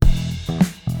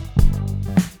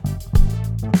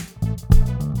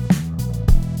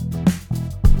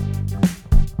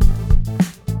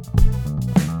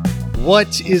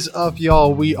What is up,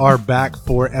 y'all? We are back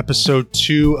for episode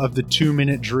 2 of the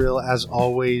 2-Minute Drill. As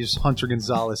always, Hunter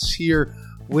Gonzalez here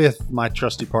with my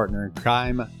trusty partner in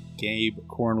crime, Gabe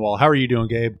Cornwall. How are you doing,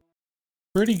 Gabe?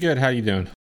 Pretty good. How you doing?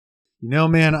 You know,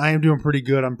 man, I am doing pretty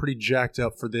good. I'm pretty jacked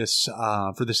up for this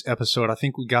episode. I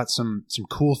think we got some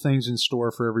cool things in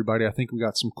store for everybody. I think we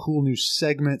got some cool new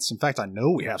segments. In fact, I know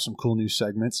we have some cool new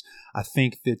segments. I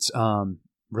think that's I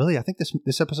think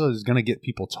this episode is going to get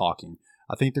people talking.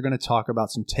 I think they're going to talk about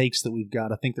some takes that we've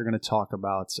got. I think they're going to talk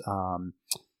about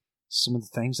some of the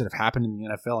things that have happened in the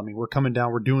NFL. I mean, we're coming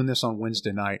down. We're doing this on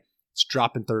Wednesday night. It's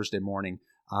dropping Thursday morning.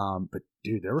 But,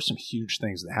 dude, there were some huge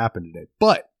things that happened today.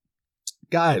 But,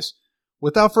 guys,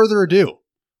 without further ado,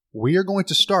 we are going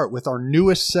to start with our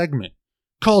newest segment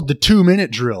called the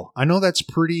 2-Minute Drill. I know that's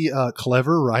pretty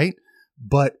clever, right?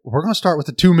 But we're going to start with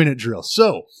the 2-Minute Drill.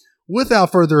 So,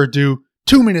 without further ado,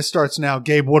 2 minutes starts now.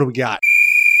 Gabe, what do we got?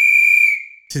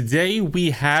 Today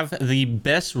we have the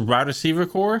best wide receiver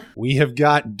core. We have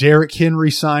got Derrick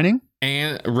Henry signing.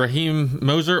 And Raheem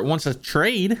Mostert wants a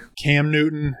trade. Cam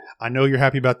Newton, I know you're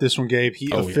happy about this one, Gabe.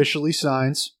 He officially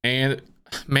signs. And,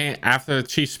 man, after the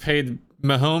Chiefs paid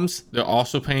Mahomes, they're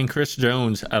also paying Chris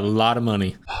Jones a lot of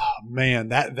money. Oh, man,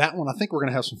 that one, I think we're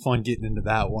going to have some fun getting into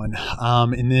that one.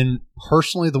 And then,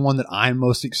 personally, the one that I'm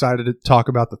most excited to talk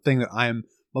about, the thing that I am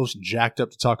most jacked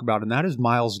up to talk about, and that is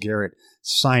Myles Garrett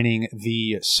signing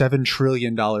the $7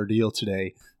 trillion deal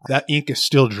today. That ink is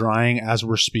still drying as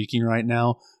we're speaking right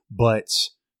now, but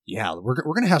yeah, we're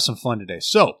going to have some fun today.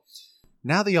 So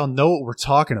now that y'all know what we're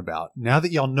talking about, now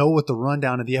that y'all know what the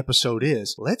rundown of the episode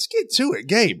is, let's get to it.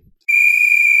 Gabe,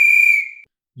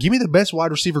 give me the best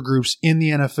wide receiver groups in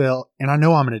the NFL, and I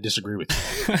know I'm going to disagree with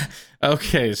you.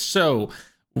 Okay, so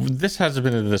this has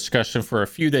been a discussion for a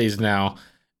few days now.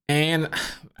 And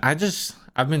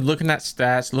I've been looking at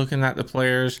stats, looking at the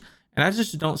players, and I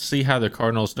just don't see how the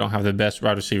Cardinals don't have the best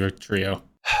wide receiver trio.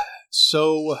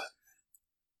 So,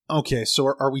 okay, so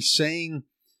are we saying,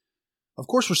 of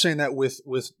course we're saying that with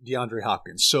DeAndre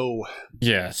Hopkins. So,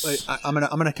 yes, I'm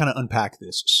gonna kind of unpack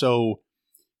this. So,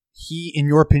 he, in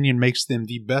your opinion, makes them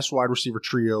the best wide receiver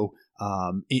trio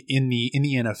in the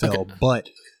NFL. Okay. But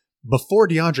before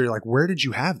DeAndre, like, where did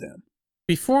you have them?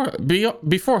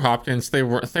 Before Hopkins, they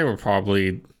were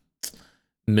probably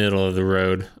middle of the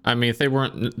road. I mean, if they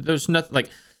weren't, there's nothing like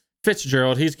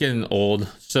Fitzgerald. He's getting old,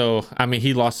 so I mean,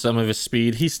 he lost some of his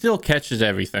speed. He still catches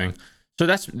everything, so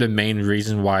that's the main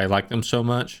reason why I like them so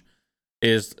much.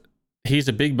 Is he's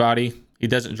a big body. He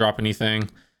doesn't drop anything.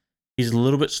 He's a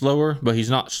little bit slower, but he's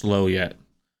not slow yet.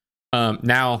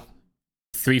 Now,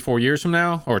 3-4 years from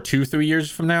now, or 2-3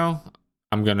 years from now,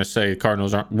 I'm gonna say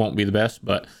Cardinals won't be the best,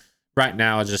 but right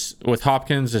now, just with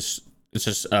Hopkins, it's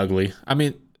just ugly. I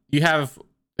mean, you have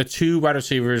the two wide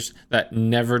receivers that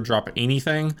never drop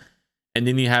anything, and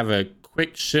then you have a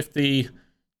quick, shifty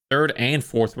third and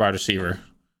fourth wide receiver.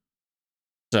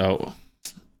 So,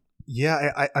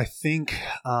 yeah, I think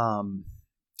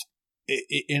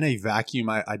in a vacuum,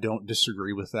 I don't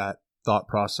disagree with that thought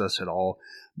process at all.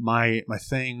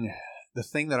 The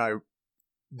thing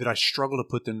that I struggle to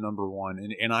put them number one,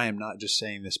 and I am not just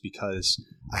saying this because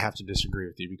I have to disagree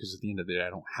with you, because at the end of the day, I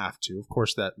don't have to. Of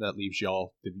course, that leaves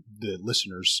y'all, the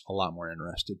listeners, a lot more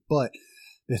interested. But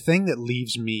the thing that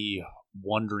leaves me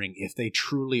wondering if they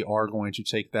truly are going to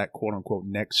take that quote-unquote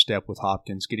next step with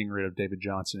Hopkins, getting rid of David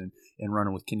Johnson and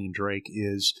running with Kenyon Drake,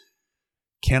 is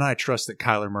can I trust that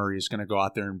Kyler Murray is going to go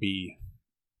out there and be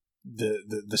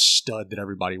the stud that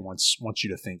everybody wants you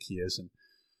to think he is? And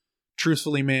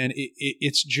truthfully, man,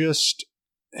 it's just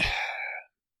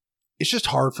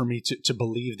hard for me to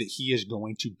believe that he is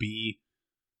going to be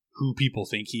who people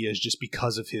think he is just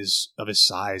because of his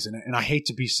size. And I hate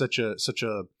to be such a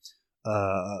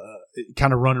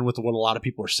kind of running with what a lot of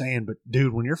people are saying, but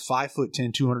dude, when you're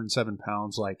 5'10", 207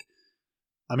 pounds, like,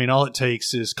 I mean, all it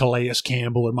takes is Calais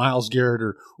Campbell or Myles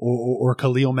Garrett or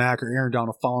Khalil Mack or Aaron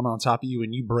Donald falling on top of you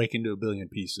and you break into a billion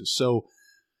pieces. So,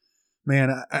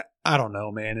 man, I don't know,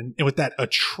 man. And with that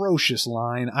atrocious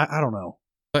line, I don't know.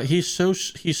 But he's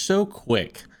so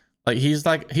quick. Like, he's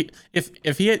like,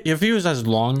 if he was as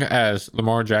long as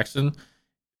Lamar Jackson,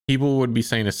 people would be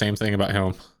saying the same thing about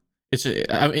him.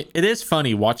 I mean, it is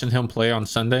funny watching him play on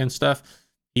Sunday and stuff.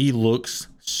 He looks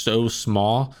so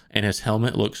small, and his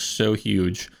helmet looks so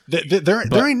huge. There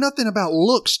ain't nothing about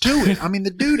looks to it. I mean,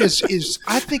 the dude is.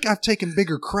 I think I've taken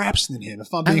bigger craps than him, if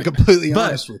I'm being completely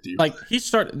honest with you. Like,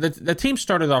 the team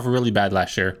started off really bad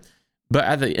last year, but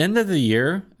at the end of the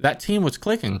year, that team was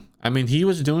clicking. I mean, he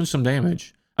was doing some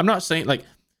damage. I'm not saying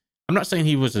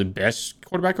he was the best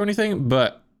quarterback or anything,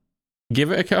 but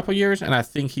give it a couple years, and I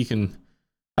think he can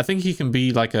I think he can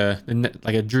be like a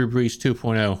Drew Brees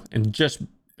 2.0, and just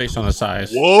based on the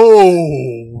size.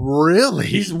 Whoa, really?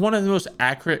 He's one of the most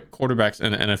accurate quarterbacks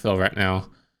in the NFL right now.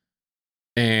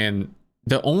 And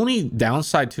the only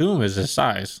downside to him is his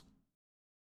size.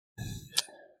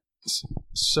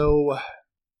 So,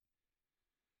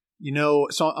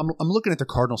 I'm looking at the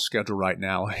Cardinals schedule right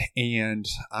now, and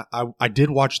I did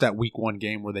watch that Week 1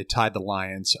 game where they tied the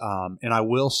Lions. And I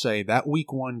will say that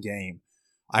Week 1 game,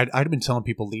 I'd been telling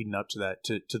people leading up to that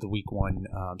to the Week 1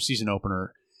 season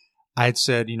opener. I had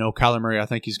said, Kyler Murray, I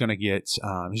think he's going to get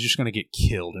he's just going to get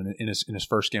killed in his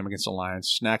first game against the Lions.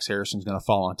 Snacks Harrison's going to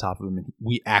fall on top of him, and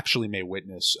we actually may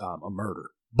witness a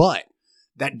murder. But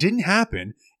that didn't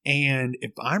happen. And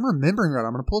if I'm remembering right,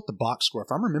 I'm going to pull up the box score.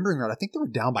 If I'm remembering right, I think they were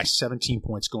down by 17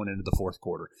 points going into the fourth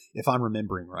quarter. If I'm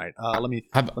remembering right, let me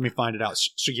find it out.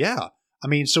 So yeah, I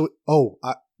mean,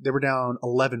 they were down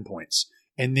 11 points,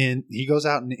 and then he goes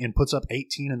out and puts up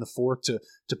 18 in the fourth to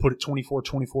put it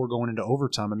 24-24 going into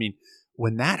overtime. I mean,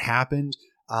 when that happened,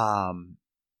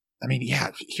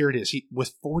 here it is. He,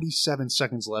 with 47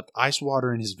 seconds left, ice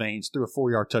water in his veins, threw a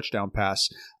 4-yard touchdown pass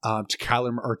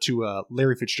to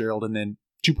Larry Fitzgerald, and then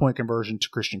 2-point conversion to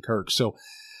Christian Kirk. So,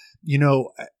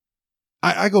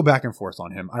 I go back and forth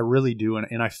on him. I really do,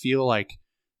 and I feel like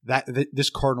that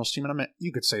this Cardinals team, and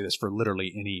you could say this for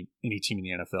literally any team in the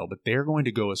NFL, but they're going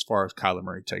to go as far as Kyler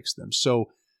Murray takes them.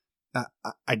 So, I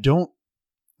don't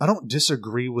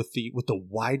disagree with the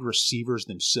wide receivers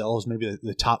themselves. Maybe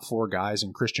the top 4 guys,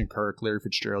 and Christian Kirk, Larry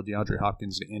Fitzgerald, DeAndre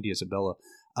Hopkins, and Andy Isabella,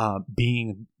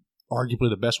 being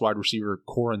arguably the best wide receiver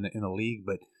core in the league,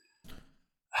 but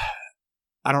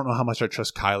I don't know how much I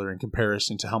trust Kyler in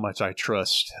comparison to how much I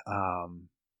trust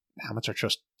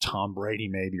Tom Brady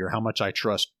maybe, or how much I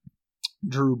trust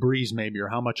Drew Brees maybe, or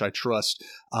how much I trust.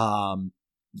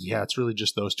 It's really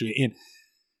just those two. And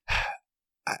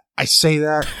I say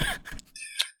that,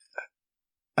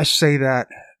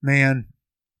 man,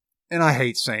 and I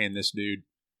hate saying this, dude.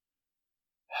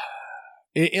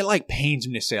 It like pains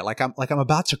me to say it. Like I'm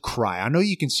about to cry. I know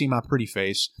you can see my pretty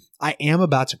face. I am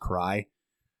about to cry.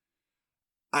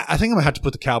 I think I'm gonna have to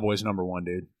put the Cowboys number 1,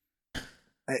 dude.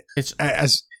 What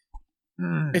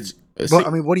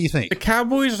do you think? The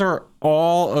Cowboys are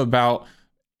all about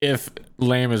if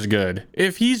Lamb is good.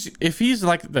 If he's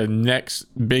like the next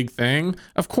big thing,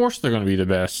 of course they're going to be the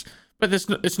best. But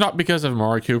it's not because of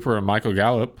Amari Cooper or Michael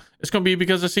Gallup. It's going to be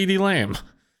because of CeeDee Lamb.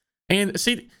 And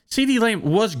CeeDee Lamb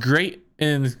was great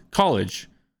in college,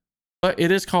 but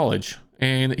it is college,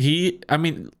 and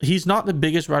he's not the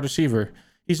biggest wide receiver.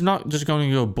 He's not just going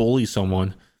to go bully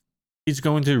someone. He's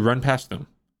going to run past them.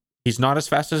 He's not as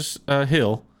fast as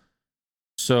Hill.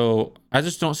 So I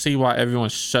just don't see why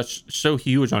everyone's so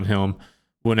huge on him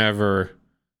whenever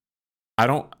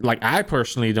I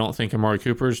personally don't think Amari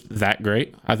Cooper's that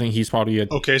great. I think he's probably a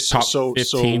top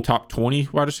 15, top 20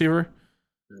 wide receiver.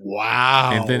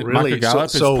 Wow. And then really? Michael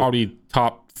Gallup is probably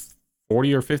top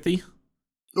 40 or 50.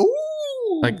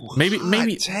 Ooh. Like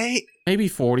maybe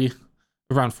 40.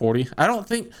 Around 40. I don't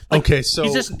think. He's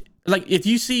just like, if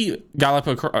you see Gallup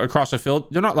across the field,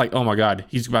 you're not like, oh my god,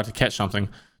 he's about to catch something.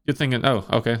 You're thinking, oh,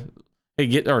 okay, hey,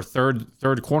 get our third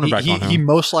cornerback on him. He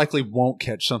most likely won't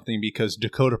catch something because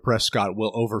Dakota Prescott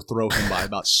will overthrow him by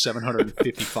about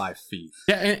 755 feet.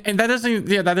 Yeah, and that doesn't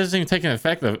even take an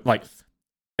effect of, like,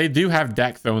 they do have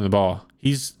Dak throwing the ball.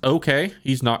 He's okay.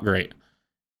 He's not great.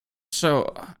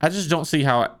 So I just don't see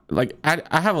how. Like,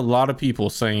 I have a lot of people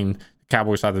saying the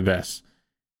Cowboys are the best.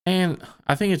 And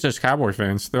I think it's just Cowboy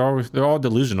fans. They're all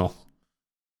delusional.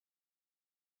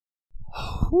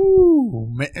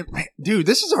 Ooh, man, dude,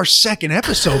 this is our second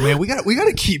episode, man. We got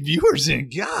to keep viewers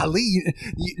in. Golly,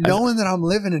 knowing that I'm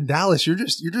living in Dallas, you're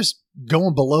just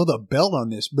going below the belt on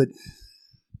this. But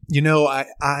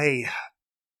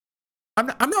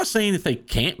I'm not saying that they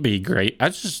can't be great.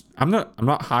 I'm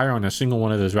not higher on a single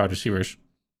one of those wide receivers.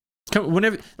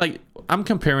 Whenever, like, I'm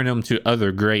comparing them to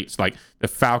other greats like the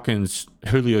Falcons,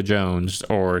 Julio Jones,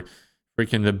 or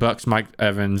freaking the Bucks, Mike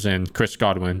Evans and Chris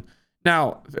Godwin.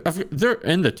 Now, they're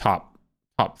in the top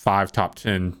 5, top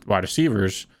 10 wide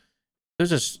receivers. There's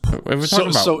just, if we're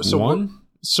talking about one.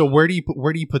 So where do you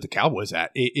put the Cowboys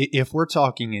at? If we're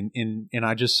talking and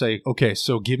I just say, okay,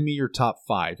 so give me your top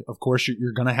 5. Of course,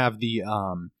 you're gonna have the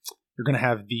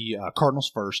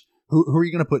Cardinals first. Who are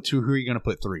you gonna put 2? Who are you gonna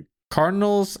put 3?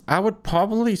 Cardinals, I would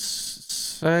probably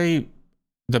say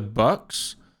the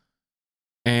Bucks.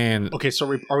 And okay,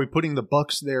 so are we putting the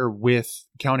Bucks there with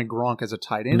counting Gronk as a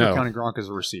tight end, or counting Gronk as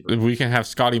a receiver? We can have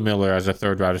Scotty Miller as a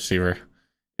third wide receiver.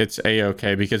 It's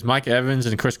A-okay because Mike Evans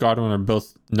and Chris Godwin are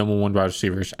both number 1 wide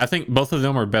receivers. I think both of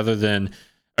them are better than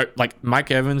Like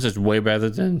Mike Evans is way better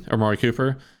than Amari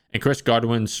Cooper, and Chris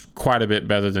Godwin's quite a bit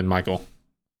better than Michael.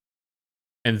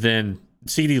 And then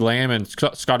CeeDee Lamb and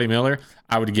Scotty Miller,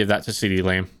 I would give that to CeeDee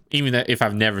Lamb. Even that if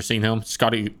I've never seen him,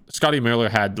 Scotty Miller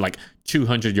had like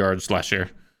 200 yards last year,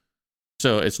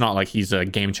 so it's not like he's a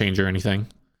game changer or anything.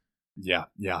 Yeah.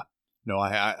 No,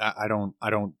 I don't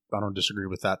disagree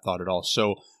with that thought at all.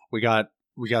 So we got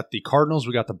the Cardinals,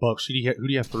 we got the Bucks. Who do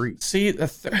you have 3? See,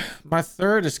 my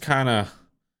third is kind of.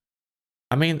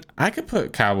 I mean, I could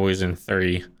put Cowboys in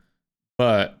 3,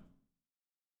 but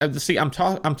see, I'm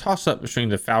tossed up between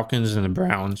the Falcons and the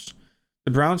Browns.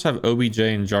 The Browns have OBJ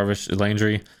and Jarvis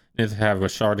Landry, and they have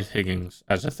Rashard Higgins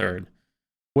as a third,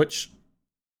 which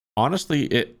honestly,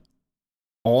 it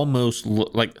almost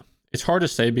like it's hard to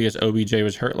say because OBJ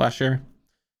was hurt last year.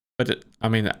 But I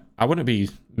mean, I wouldn't be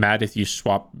mad if you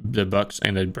swap the Bucks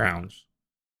and the Browns.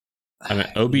 I mean,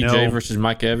 OBJ versus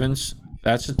Mike Evans,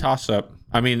 that's a toss-up.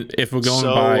 I mean, if we're going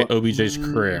by OBJ's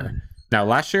career. Now,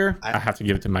 last year, I have to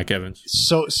give it to Mike Evans.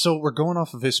 So we're going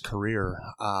off of his career,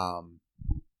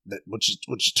 which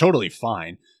is totally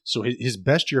fine. So his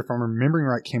best year, if I'm remembering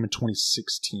right, came in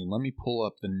 2016. Let me pull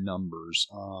up the numbers.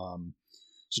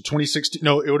 So 2016,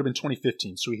 no, it would have been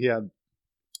 2015. So he had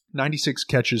 96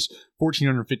 catches,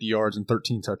 1,450 yards, and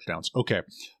 13 touchdowns. Okay,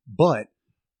 but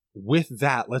with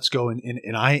that, let's go and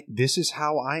this is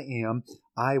how I am.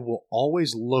 I will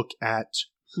always look at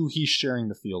who he's sharing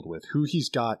the field with, who he's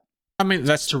got. I mean,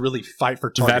 that's to really fight for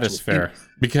targets. That is fair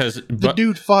because the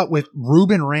dude fought with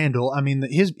Ruben Randall. I mean,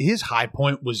 his high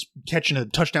point was catching a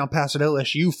touchdown pass at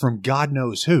LSU from God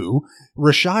knows who.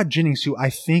 Rashad Jennings, who I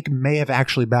think may have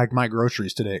actually bagged my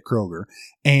groceries today at Kroger,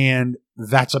 and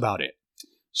that's about it.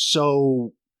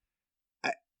 So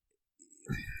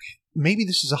maybe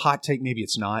this is a hot take, maybe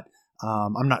it's not.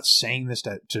 I'm not saying this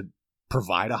to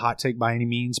provide a hot take by any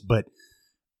means, but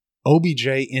OBJ,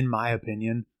 in my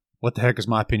opinion. What the heck is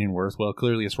my opinion worth? Well,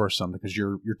 clearly it's worth something because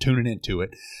you're tuning into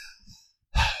it.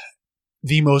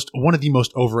 One of the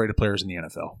most overrated players in the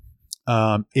NFL.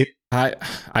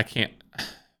 I can't.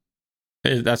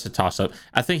 That's a toss up.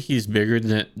 I think he's bigger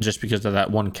than just because of that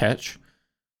one catch,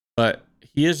 but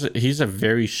he's a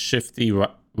very shifty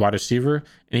wide receiver,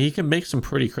 and he can make some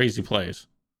pretty crazy plays.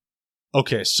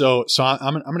 Okay, so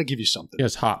I'm gonna give you something. He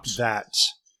has hops. I'm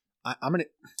gonna.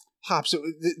 Hops,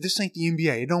 this ain't the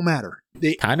NBA. It don't matter.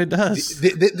 It kind of does.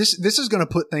 This is going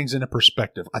to put things into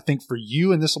perspective. I think for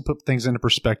you, and this will put things into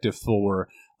perspective for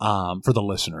the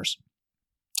listeners.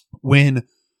 When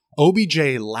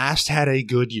OBJ last had a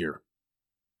good year,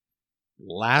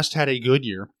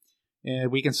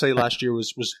 and we can say last year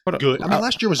was good. I mean,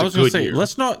 last year was a good year.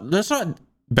 Let's not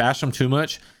bash him too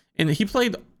much. And he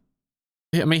played.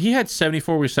 I mean, he had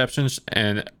 74 receptions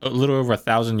and a little over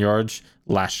 1,000 yards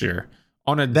last year.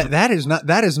 That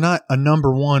is not a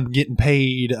number one getting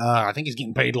paid. I think he's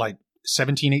getting paid like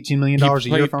 $17-18 million a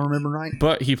year, if I remember right.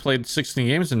 But he played 16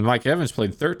 games, and Mike Evans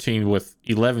played 13 with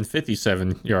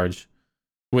 1,157 yards,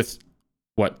 with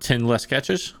 10 less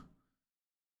catches.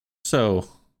 So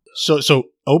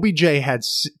OBJ had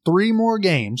 3 more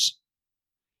games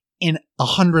in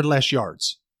 100 less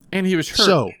yards, and he was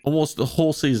hurt almost the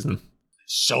whole season.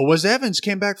 So was Evans.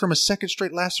 Came back from a second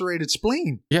straight lacerated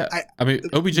spleen. Yeah, I mean,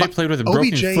 OBJ played with a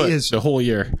broken foot the whole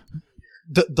year.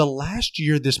 The last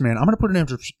year this man, I'm going to put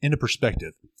it into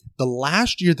perspective. The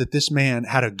last year that this man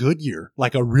had a good year,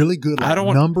 like a really good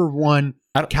number one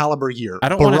caliber year. I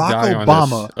don't want to die on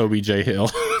this OBJ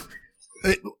hill.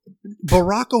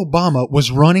 Barack Obama was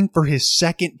running for his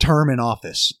second term in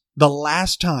office. The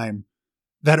last time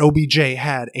that OBJ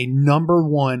had a number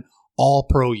one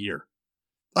all-pro year.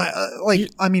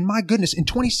 I mean, my goodness! In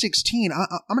 2016,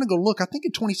 I'm going to go look. I think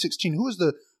in 2016, who was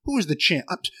the champ?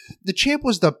 The champ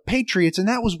was the Patriots, and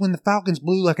that was when the Falcons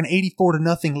blew like an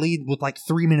 84-0 lead with like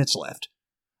 3 minutes left.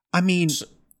 I mean,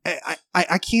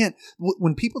 I can't.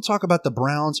 When people talk about the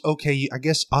Browns, okay, I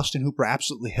guess Austin Hooper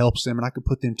absolutely helps them, and I could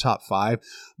put them top 5.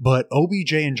 But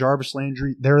OBJ and Jarvis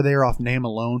Landry, they're there off name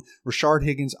alone. Rashard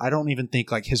Higgins, I don't even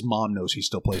think like his mom knows he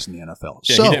still plays in the NFL.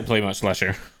 Yeah, he didn't play much last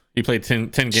year. He played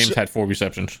 10 games, had 4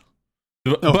 receptions.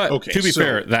 But to be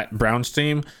fair, that Browns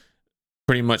team,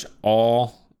 pretty much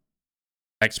all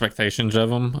expectations of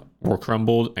them were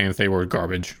crumbled, and they were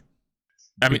garbage.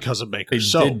 I mean, because of Baker. They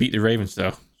did beat the Ravens,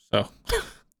 though. So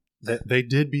they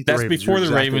did beat the Ravens. That's before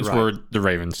the Ravens were the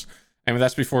Ravens. I mean,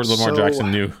 that's before Lamar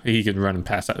Jackson knew he could run and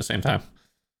pass at the same time.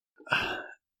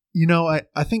 You know,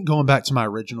 I think going back to my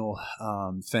original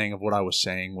thing of what I was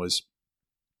saying was,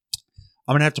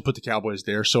 I'm going to have to put the Cowboys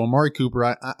there. So Amari Cooper,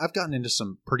 I've gotten into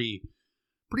some pretty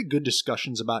good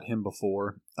discussions about him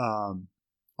before.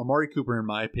 Amari Cooper, in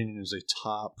my opinion, is a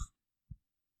top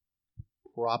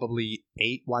probably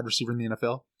 8 wide receiver in the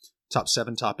NFL, top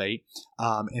 7, top 8.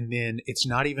 And then it's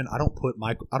not even. I don't put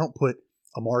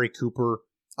Amari Cooper.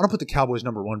 I don't put the Cowboys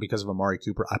number 1 because of Amari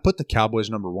Cooper. I put the Cowboys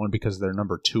number 1 because they're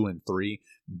number 2 and 3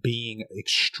 being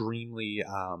extremely,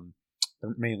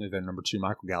 mainly their number 2,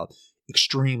 Michael Gallup,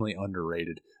 extremely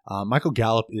underrated. Michael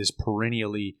Gallup is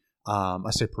perennially, I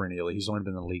say perennially, he's only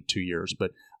been in the league 2 years,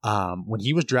 but when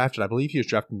he was drafted, I believe he was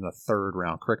drafted in the 3rd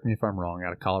round. Correct me if I'm wrong,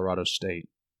 out of Colorado State.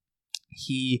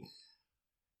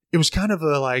 It was kind of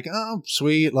a like, oh,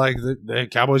 sweet. Like the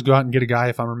Cowboys go out and get a guy.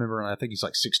 If I'm remembering, I think he's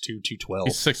like 6'2", 212.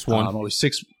 He's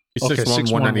 6'1". He's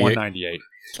 6'1", 198.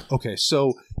 Okay,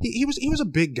 so he was a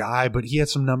big guy, but he had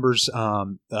some numbers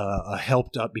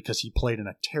helped up because he played in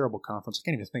a terrible conference. I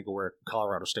can't even think of where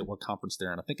Colorado State, what conference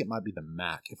they're in. I think it might be the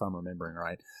MAC, if I'm remembering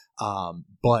right.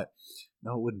 But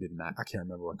no, it wouldn't be the MAC. I can't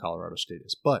remember what Colorado State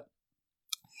is. But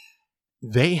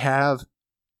they have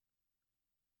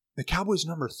the Cowboys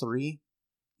number 3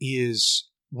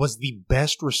 was the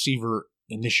best receiver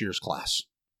in this year's class,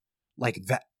 like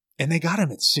that, and they got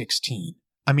him at 16.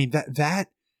 I mean that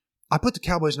I put the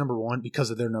Cowboys number 1 because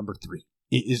of their number 3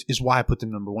 is why I put them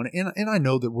number 1. And I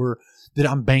know that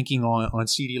I'm banking on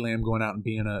CeeDee Lamb going out and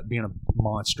being a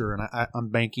monster, and I'm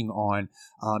banking on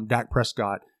Dak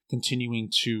Prescott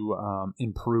continuing to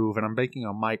improve, and I'm banking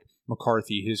on Mike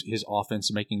McCarthy, his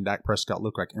offense, making Dak Prescott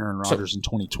look like Aaron Rodgers in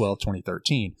 2012,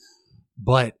 2013.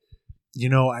 But you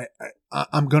know,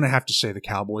 I'm going to have to say the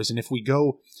Cowboys, and if we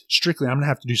go strictly, I'm going to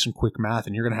have to do some quick math,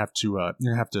 and you're going to have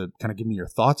to kind of give me your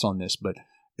thoughts on this. But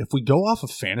if we go off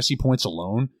of fantasy points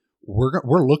alone,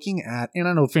 we're looking at, and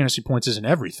I know fantasy points isn't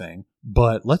everything,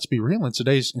 but let's be real, in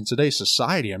today's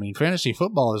society, I mean, fantasy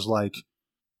football is like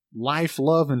life,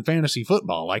 love, and fantasy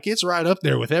football. Like it's right up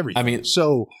there with everything. I mean,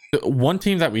 so one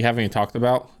team that we haven't even talked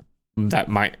about that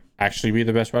might actually be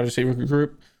the best wide receiver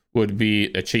group would be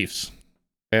the Chiefs.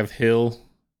 They have Hill,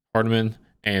 Hardman,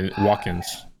 and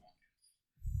Watkins.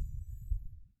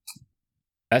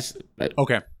 That's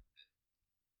okay.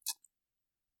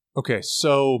 Okay,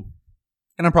 so,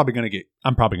 and I'm probably gonna get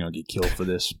killed for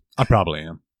this. I probably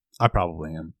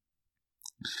am.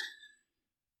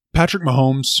 Patrick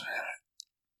Mahomes,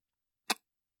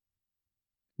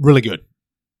 really good.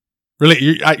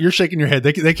 Really, you're shaking your head.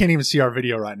 They can't even see our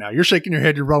video right now. You're shaking your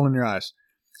head. You're rolling your eyes.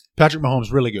 Patrick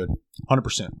Mahomes, really good,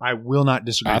 100%. I will not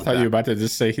disagree. I thought you were about to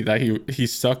just say that he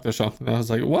sucked or something. I was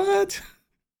like, what?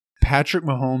 Patrick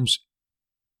Mahomes,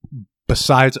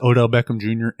 besides Odell Beckham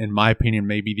Jr., in my opinion,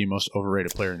 may be the most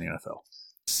overrated player in the NFL.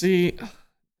 See,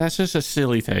 that's just a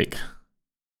silly take.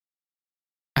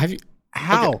 Have you?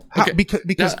 How? Okay.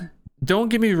 Because now, don't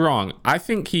get me wrong. I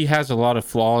think he has a lot of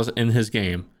flaws in his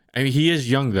game. I mean, he is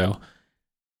young though,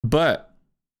 but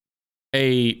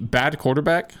a bad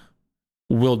quarterback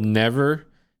will never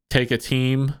take a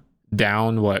team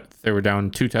down. What, they were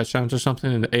down 2 touchdowns or something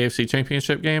in the AFC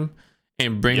Championship game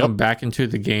and bring them back into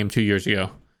the game 2 years ago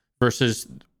versus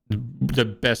the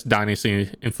best dynasty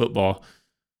in football.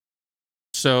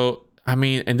 So, I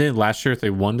mean, and then last year they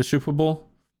won the Super Bowl,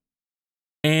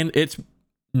 and it's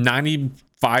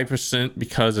 95%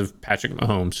 because of Patrick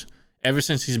Mahomes. Ever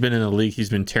since he's been in the league, he's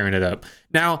been tearing it up.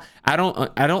 Now, I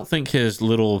don't think his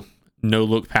little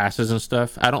no-look passes and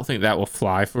stuff, I don't think that will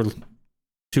fly for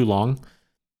too long,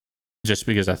 just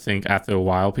because I think after a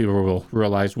while people will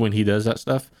realize when he does that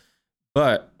stuff.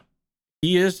 But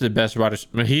he is the best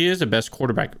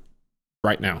quarterback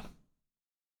right now.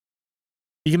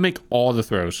 He can make all the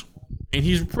throws, and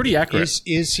he's pretty accurate.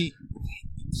 Is he?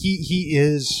 He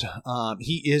is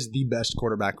the best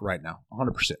quarterback right now,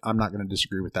 100%. I'm not going to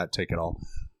disagree with that take at all.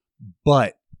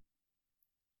 But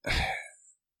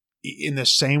in the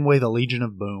same way, the Legion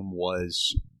of Boom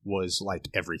was like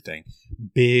everything.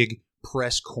 Big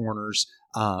press corners,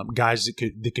 guys that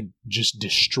could just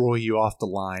destroy you off the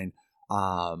line,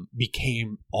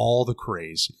 became all the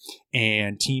craze,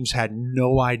 and teams had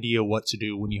no idea what to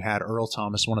do when you had Earl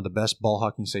Thomas, one of the best ball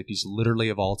hawking safeties literally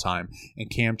of all time,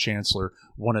 and Cam Chancellor,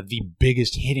 one of the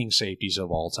biggest hitting safeties of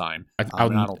all time. I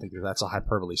don't think that's a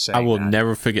hyperbole saying. I will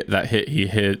never forget that hit he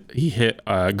hit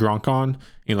Gronk on.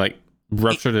 He like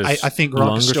ruptured his I think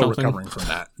Gronk is still recovering from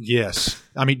that. Yes.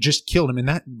 I mean, just killed him. And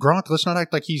that Gronk, let's not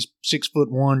act like he's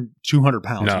 6'1", 200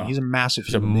 pounds. No, I mean, he's a massive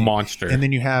monster. And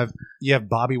then you have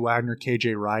Bobby Wagner,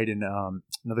 KJ Wright, and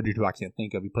another dude who I can't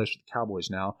think of. He plays for the Cowboys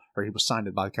now, or he was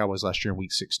signed by the Cowboys last year in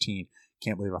Week 16.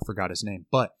 Can't believe I forgot his name.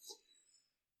 But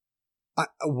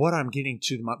what I'm getting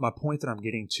to, my point that I'm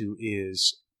getting to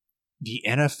is the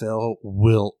NFL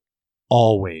will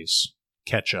always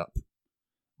catch up.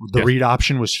 The read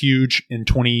option was huge in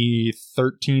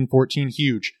 2013, 14,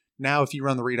 huge. Now, if you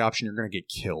run the read option, you're going to get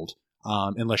killed.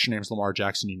 unless your name's Lamar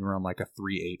Jackson and you run like a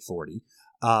 3.8 40.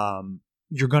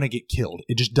 You're going to get killed.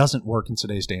 It just doesn't work in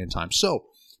today's day and time. So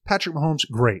Patrick Mahomes,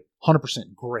 great.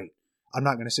 100% great. I'm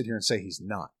not going to sit here and say he's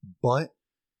not, but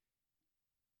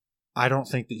I don't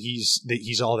think that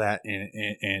he's all that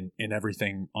and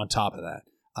everything on top of that.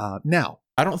 Now,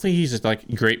 I don't think he's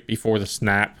like great before the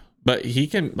snap, but he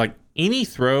can, like, any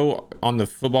throw on the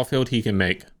football field he can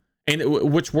make, and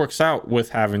which works out with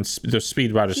having the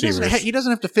speed wide receivers. He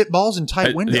doesn't have to fit balls in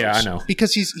tight windows. Yeah, I know,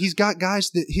 because he's got guys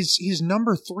that his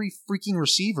number 3 freaking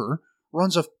receiver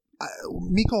runs a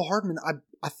Mecole Hardman.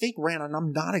 I think ran, and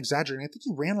I'm not exaggerating, I think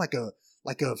he ran like a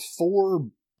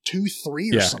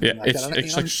 4.23 or something like that.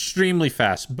 It's extremely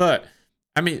fast. But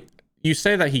I mean, you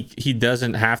say that he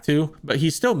doesn't have to, but he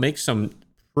still makes some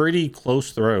pretty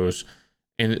close throws,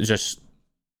 and it just,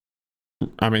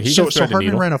 I mean, he can thread the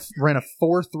needle. Hardman ran a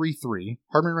 4.33.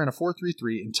 Hardman ran a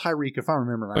 4.33, and Tyreek, if I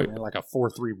remember right, ran like a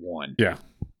 4.31. Yeah,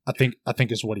 I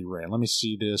think is what he ran. Let me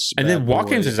see this. And then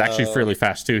Watkins is actually fairly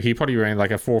fast too. He probably ran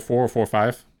like a 4.4 or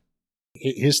 4.5.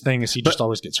 His thing is he just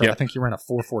always gets hurt. Yeah. I think he ran a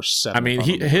 4.47. I mean,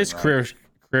 his career.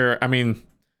 I mean,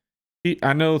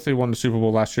 I know they won the Super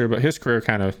Bowl last year, but his career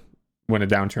kind of went a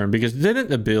downturn because didn't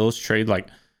the Bills trade like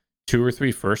 2 or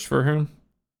 3 firsts for him?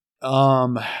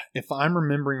 If I'm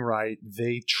remembering right,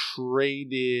 they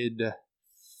traded.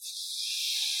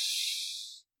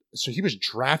 So he was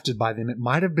drafted by them. It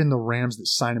might have been the Rams that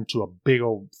signed him to a big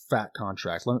old fat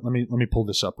contract. Let me pull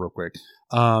this up real quick.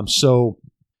 So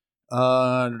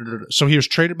he was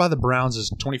traded by the Browns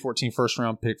as a 2014 first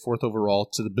round pick, 4th overall,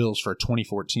 to the Bills for a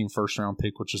 2014 first round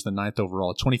pick, which was the 9th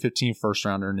overall, a 2015 first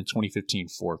rounder, and a 2015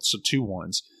 4th. So 2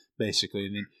 ones basically,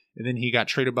 and then he got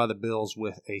traded by the Bills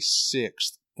with a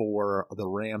 6th for the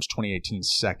Rams 2018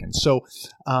 second. So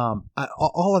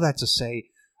all of that to say,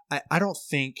 I don't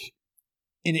think,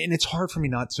 and it's hard for me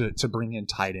not to bring in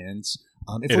tight ends.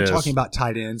 If we're talking about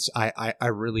tight ends, I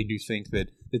really do think that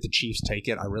the Chiefs take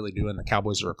it. I really do, and the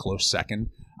Cowboys are a close second.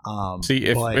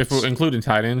 If we're including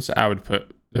tight ends, I would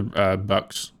put the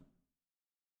Bucs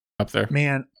up there.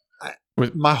 Man,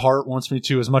 my heart wants me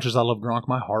to. As much as I love Gronk,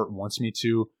 my heart wants me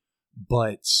to.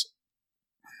 But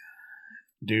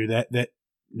dude, that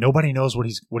nobody knows what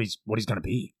he's going to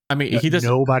be. I mean,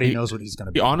 nobody knows what he's going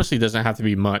to be. He honestly doesn't have to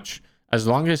be much, as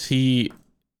long as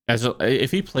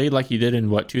if he played like he did in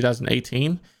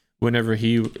 2018, whenever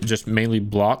he just mainly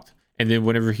blocked, and then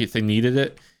whenever they needed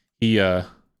it, he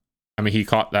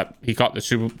caught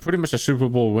the pretty much a Super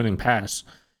Bowl winning pass,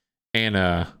 and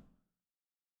I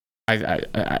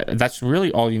that's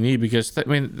really all you need, because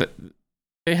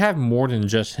they have more than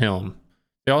just him.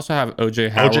 They also have OJ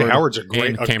Howard. OJ Howard's a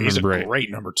great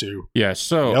number 2. Yeah,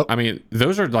 so yep. I mean,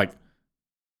 those are like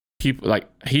people, like,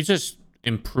 he just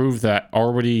improved that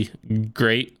already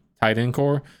great tight end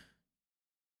core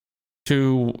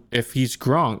to, if he's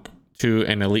Gronk, to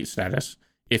an elite status.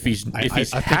 I think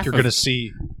you're going to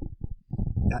see.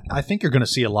 I think you're going to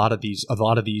see a lot of these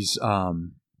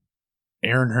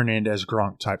Aaron Hernandez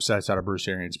Gronk type sets out of Bruce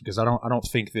Arians, because I don't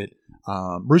think that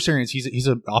Bruce Arians, he's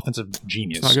an offensive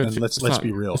genius. Let's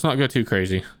be real. Let's not go too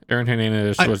crazy. Aaron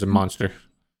Hernandez was a monster.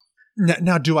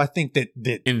 Now, do I think that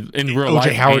in real life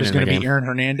OJ Howard is going to be Aaron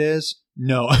Hernandez?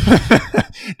 No.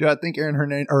 Do I think Aaron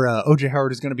Hernandez or OJ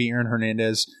Howard is going to be Aaron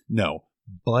Hernandez? No.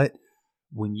 But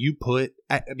when you put,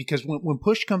 because when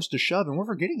push comes to shove, and we're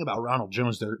forgetting about Ronald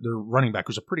Jones, their running back,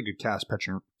 who's a pretty good pass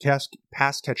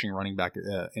catching running back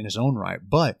in his own right,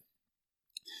 but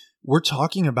we're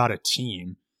talking about a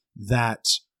team that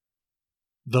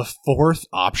the 4th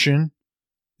option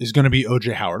is going to be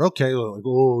OJ Howard. Okay, like,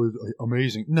 oh,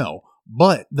 amazing. No,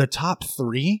 but the top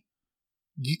 3,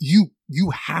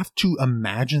 you have to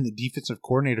imagine the defensive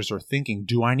coordinators are thinking,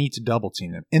 do I need to double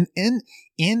team them? And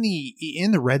in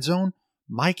the red zone,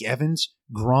 Mike Evans,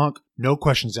 Gronk, no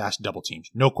questions asked, double teams,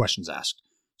 no questions asked.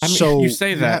 I mean, so you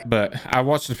say that, but I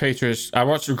watched the Patriots. I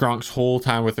watched Gronk's whole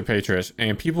time with the Patriots,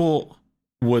 and people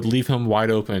would leave him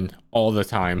wide open all the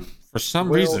time for some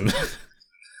reason.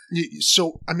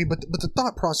 So, I mean, but the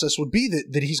thought process would be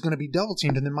that he's going to be double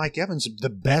teamed, and then Mike Evans, the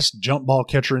best jump ball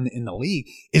catcher in the league,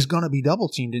 is going to be double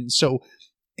teamed. And so,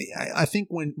 I think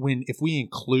if we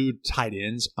include tight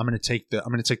ends, I'm going to take the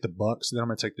Bucs, then I'm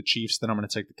going to take the Chiefs, then I'm going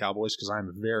to take the Cowboys, because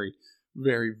I'm very,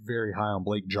 very, very high on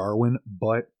Blake Jarwin.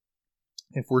 But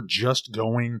if we're just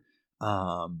going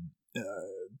top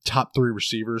 3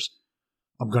 receivers,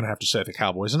 I'm going to have to say the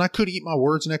Cowboys. And I could eat my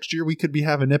words next year. We could be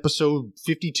having episode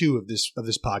 52 of this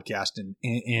podcast.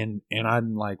 And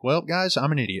I'm like, well, guys,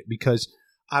 I'm an idiot, because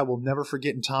I will never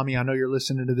forget. And Tommy, I know you're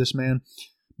listening to this, man.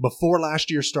 Before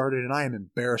last year started, and I am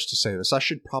embarrassed to say this, I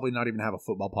should probably not even have a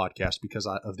football podcast because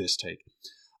of this take.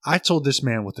 I told this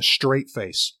man with a straight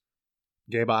face,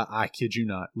 Gabe, I kid you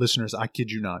not. Listeners, I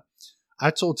kid you not.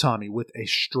 I told Tommy with a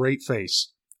straight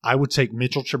face, I would take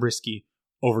Mitchell Trubisky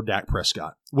over Dak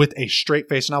Prescott with a straight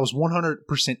face. And I was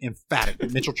 100% emphatic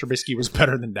that Mitchell Trubisky was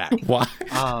better than Dak. Why?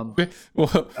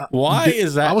 Why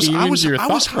is that your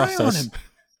thought process?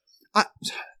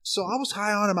 So I was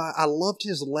high on him. I loved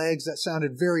his legs. That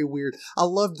sounded very weird. I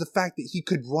loved the fact that he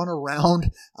could run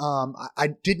around. I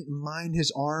didn't mind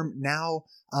his arm. Now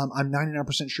I'm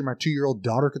 99% sure my 2-year-old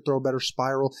daughter could throw a better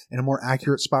spiral and a more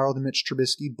accurate spiral than Mitch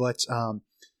Trubisky. But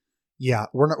yeah,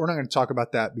 we're not going to talk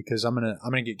about that because I'm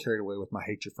gonna get carried away with my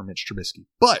hatred for Mitch Trubisky.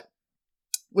 But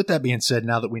with that being said,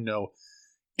 now that we know,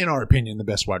 in our opinion, the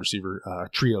best wide receiver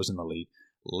trios in the league,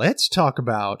 let's talk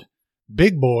about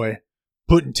big boy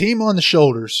putting team on the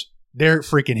shoulders, Derrick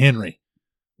freaking Henry.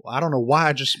 Well, I don't know why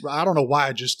I just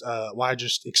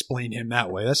explained him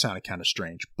that way. That sounded kind of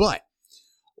strange. But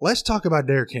let's talk about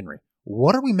Derrick Henry.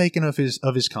 What are we making of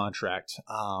his contract?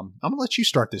 I'm gonna let you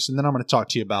start this, and then I'm gonna talk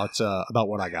to you about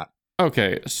what I got.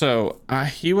 Okay, so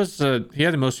he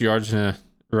had the most yards in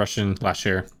rushing last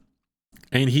year,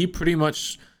 and he pretty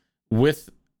much, with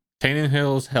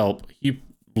Tannehill's help, he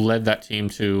led that team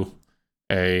to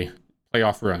a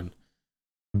playoff run.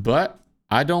 But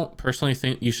I don't personally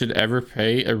think you should ever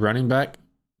pay a running back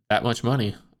that much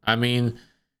money. I mean,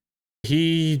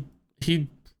 he's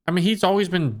always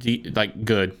been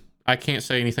good. I can't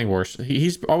say anything worse.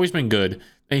 He's always been good,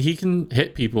 and he can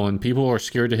hit people, and people are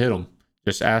scared to hit him.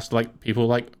 Just ask people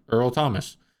like Earl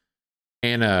Thomas.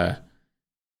 And I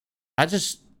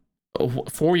just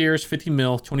 4 years, 50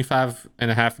 mil,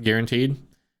 25.5 guaranteed.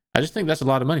 I just think that's a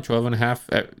lot of money.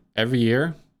 12.5 every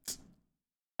year.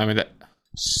 I mean that.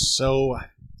 So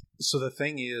the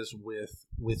thing is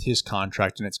with his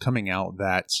contract, and it's coming out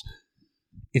that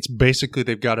it's basically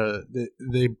they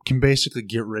can basically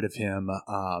get rid of him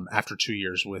after 2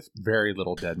 years with very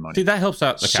little dead money. See, that helps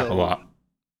out the cap a lot.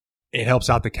 It helps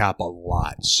out the cap a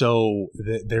lot. So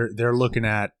they're looking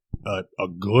at a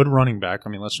good running back. I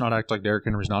mean, let's not act like Derrick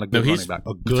Henry's not a good running back.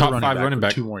 A good running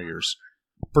back for 2 more years.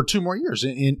 For 2 more years.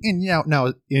 And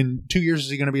now in 2 years, is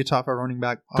he going to be a top 5 running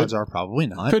back? Odds are probably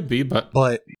not. Could be, but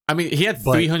I mean, he had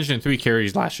 303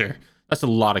 carries last year. That's a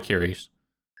lot of carries.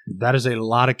 That is a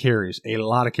lot of carries. A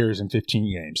lot of carries in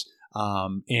 15 games.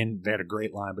 And they had a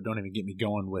great line, but don't even get me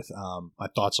going with my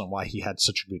thoughts on why he had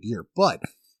such a good year. But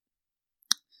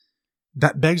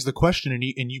that begs the question, and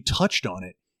you touched on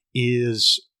it,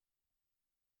 is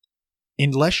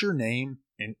unless your name,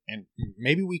 and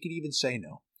maybe we could even say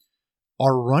no,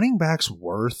 are running backs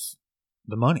worth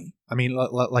the money? I mean,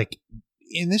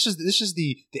 and this is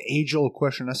the age-old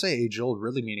question. I say age-old,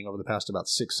 really meaning over the past about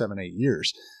 6, 7, 8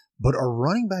 years. But are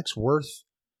running backs worth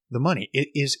the money? It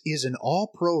is an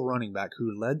all-pro running back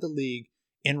who led the league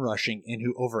in rushing and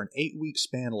who over an 8-week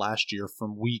span last year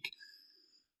from week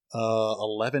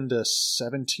 11 to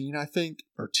 17, I think,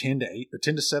 or 10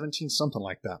 to 17, something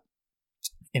like that.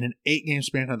 In an 8-game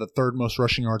span, had the 3rd most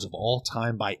rushing yards of all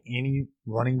time by any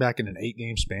running back in an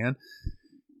 8-game span.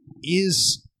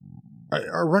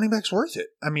 Are running backs worth it?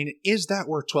 I mean, is that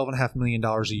worth $12.5 million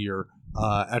a year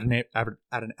at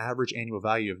an average annual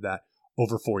value of that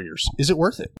over 4 years? Is it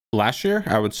worth it? Last year,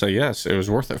 I would say yes, it was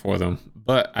worth it for them.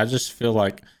 But I just feel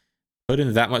like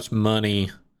putting that much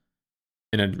money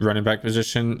in a running back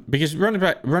position, because running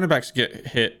backs get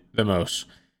hit the most,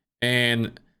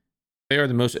 and they are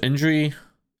the most injury.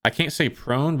 I can't say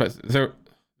prone, but they're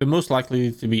the most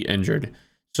likely to be injured.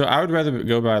 So I would rather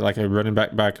go by like a running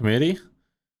back by committee,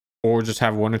 or just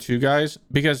have 1 or 2 guys,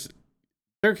 because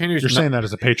Derrick Henry's. You're saying that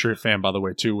as a Patriot fan, by the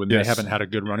way, too, when they haven't had a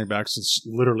good running back since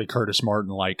literally Curtis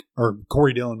Martin, or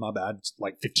Corey Dillon, my bad,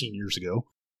 like 15 years ago.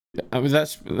 I mean,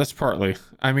 that's partly.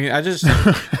 I mean, I just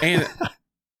and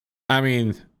I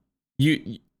mean,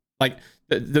 you like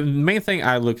the main thing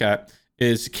I look at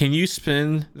is, can you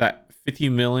spend that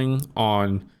 $50 million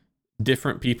on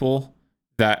different people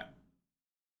that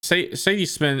say you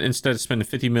spend, instead of spending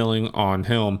 $50 million on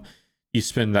him, you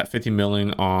spend that $50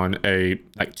 million on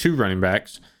 2 running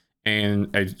backs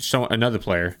and another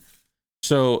player.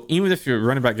 So even if your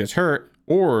running back gets hurt,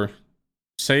 or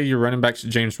say your running back's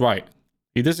James White,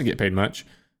 he doesn't get paid much,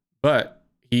 but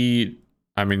he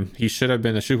should have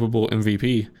been a Super Bowl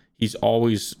MVP. He's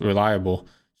always reliable.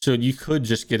 So you could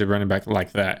just get a running back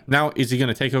like that. Now, is he going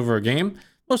to take over a game?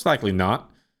 Most likely not.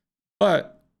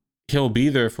 But he'll be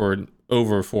there for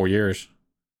over 4 years.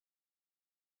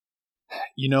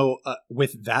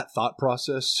 With that thought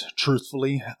process,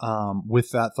 truthfully, I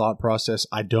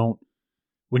don't.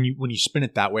 When you spin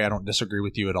it that way, I don't disagree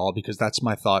with you at all, because that's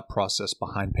my thought process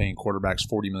behind paying quarterbacks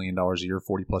 $40 million a year,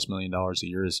 $40+ million a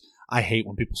year. Is I hate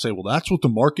when people say, well, that's what the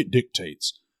market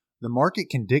dictates. The market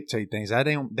can dictate things.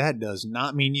 That does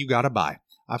not mean you got to buy.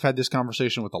 I've had this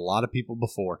conversation with a lot of people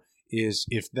before, is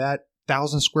if that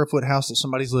 1,000 square foot house that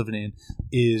somebody's living in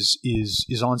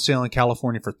is on sale in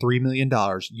California for $3 million,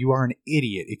 you are an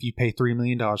idiot if you pay $3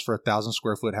 million for a 1,000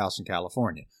 square foot house in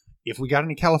California. If we got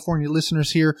any California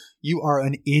listeners here, you are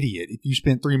an idiot if you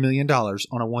spent $3 million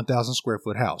on a 1,000 square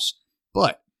foot house.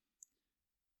 But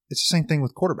it's the same thing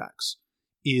with quarterbacks.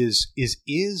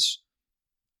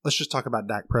 Let's just talk about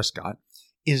Dak Prescott.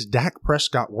 Is Dak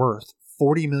Prescott worth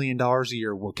 $40 million a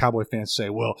year? Will Cowboy fans say,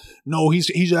 well, no,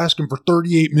 he's asking for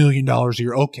 $38 million a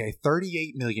year. Okay,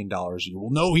 $38 million a year. Well,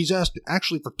 no, he's asked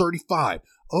actually for 35.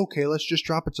 Okay, let's just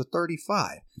drop it to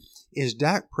 35. Is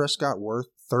Dak Prescott worth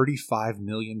 $35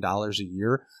 million a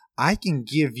year? I can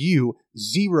give you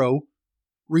 0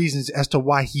 reasons as to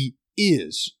why he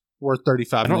is worth $35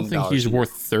 million. I don't think he's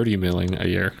worth $30 million a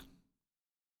year.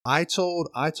 I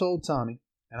told Tommy,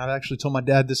 and I've actually told my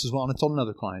dad this as well, and I told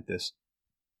another client this.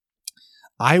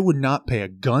 I would not pay a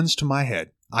guns to my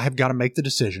head. I have got to make the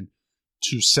decision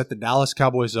to set the Dallas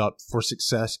Cowboys up for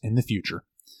success in the future.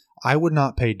 I would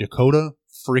not pay Dakota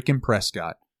freaking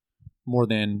Prescott more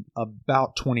than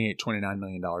about $28-29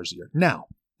 million a year. Now,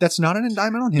 that's not an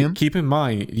indictment on him. Keep in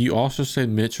mind, you also said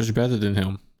Mitch was better than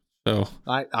him. So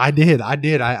I did.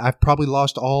 I've probably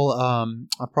lost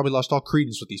all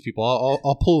credence with these people.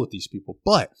 I'll pull with these people.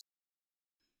 But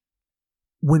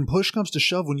when push comes to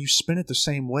shove, when you spin it the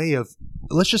same way of,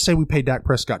 let's just say we pay Dak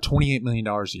Prescott $28 million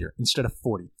a year instead of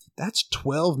 40. That's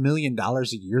 $12 million a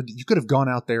year. You could have gone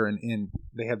out there and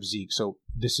they have Zeke, so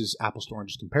this is apples to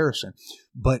oranges comparison.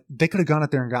 But they could have gone out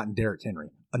there and gotten Derrick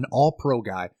Henry, an all-pro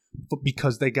guy, but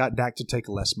because they got Dak to take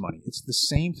less money. It's the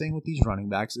same thing with these running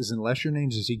backs, is unless your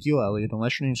name's Ezekiel Elliott,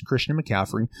 unless your name's Christian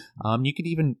McCaffrey, you could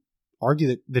even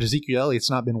argue that Ezekiel Elliott's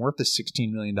not been worth the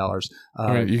 $16 million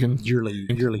right,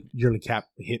 yearly cap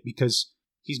hit because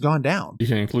he's gone down. You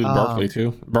can include Barkley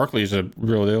too. Barkley's a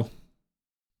real deal.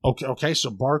 Okay,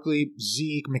 so Barkley,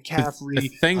 Zeke, McCaffrey. The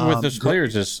thing with those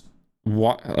players is,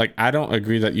 I don't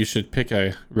agree that you should pick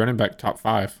a running back top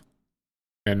 5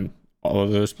 and all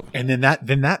of those. And then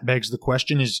that begs the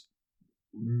question: is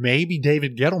maybe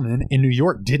David Gettleman in New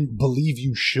York didn't believe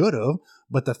you should have,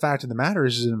 but the fact of the matter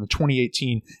is in the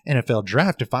 2018 NFL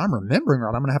draft, if I'm remembering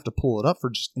right, I'm going to have to pull it up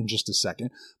in just a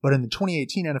second. But in the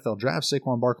 2018 NFL draft,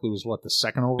 Saquon Barkley was the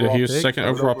second overall pick? Yeah, he was second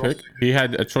overall pick. He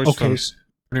had a choice from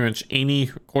pretty much any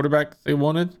quarterback they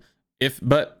wanted. If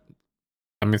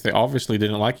they obviously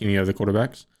didn't like any other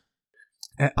quarterbacks.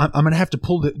 I'm going to have to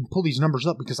pull these numbers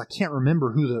up because I can't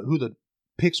remember who the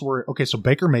picks were. Okay, so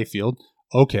Baker Mayfield.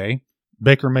 Okay,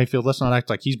 Baker Mayfield. Let's not act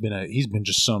like he's been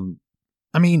just some.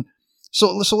 I mean,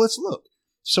 so let's look.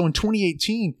 So in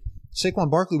 2018,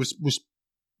 Saquon Barkley was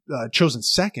chosen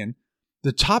second.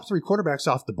 The top 3 quarterbacks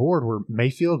off the board were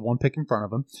Mayfield, 1 pick in front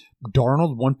of him,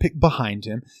 Darnold, 1 pick behind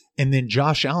him, and then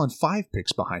Josh Allen, 5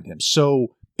 picks behind him.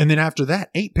 So, and then after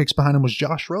that, 8 picks behind him was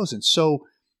Josh Rosen. So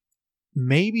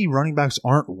maybe running backs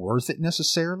aren't worth it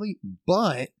necessarily,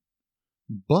 but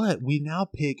we now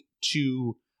pick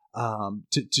to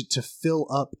fill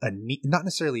up a need, not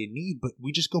necessarily a need, but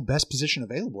we just go best position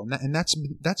available, and that's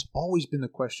always been the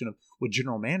question with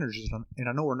general managers. And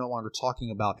I know we're no longer talking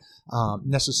about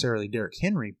necessarily Derrick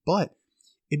Henry, but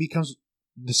it becomes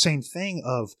the same thing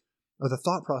or the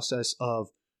thought process of,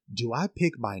 do I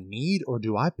pick by need or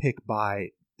do I pick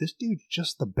by this dude's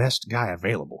just the best guy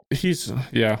available?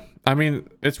 I mean,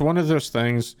 it's one of those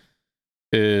things.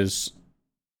 Is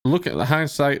look at the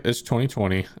hindsight is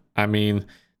 2020. I mean,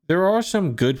 there are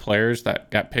some good players that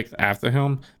got picked after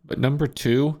him, but number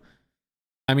 2,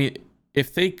 I mean,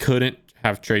 if they couldn't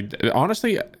have traded,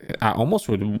 honestly, I almost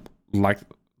would I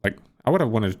would have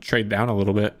wanted to trade down a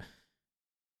little bit,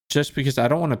 just because I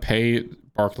don't want to pay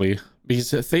Barkley,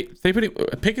 because if they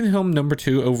picking him number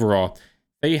 2 overall,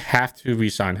 they have to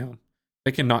re-sign him.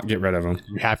 They cannot get rid of him.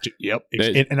 You have to. Yep.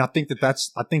 And I think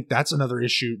that's another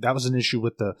issue. That was an issue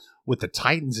with the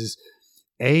Titans is,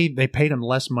 they paid him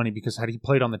less money because had he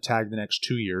played on the tag the next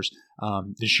 2 years,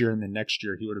 this year and the next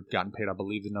year, he would have gotten paid, I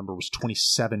believe the number was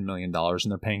 $27 million, and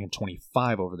they're paying him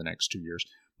 $25 over the next 2 years.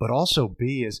 But also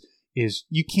B is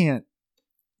you can't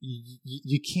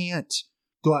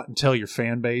go out and tell your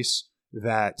fan base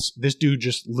that this dude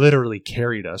just literally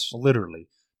carried us,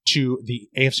 to the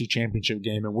AFC Championship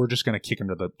game, and we're just going to kick him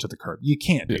to the curb. You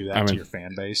can't do that to your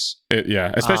fan base.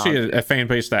 Especially a fan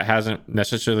base that hasn't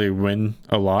necessarily win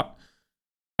a lot.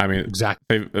 I mean,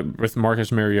 exactly. With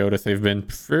Marcus Mariota, they've been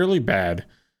fairly bad.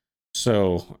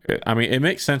 So, I mean, it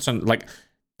makes sense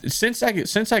since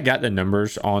I got the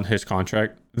numbers on his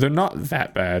contract, they're not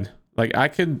that bad. Like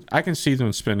I can see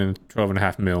them spending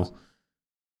 12.5 mil,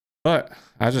 but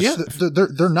I just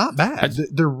they're not bad.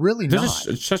 They're really not.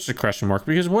 It's such a question mark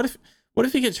because what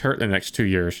if he gets hurt in the next 2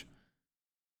 years?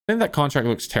 Then that contract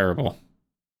looks terrible.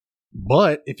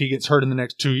 But if he gets hurt in the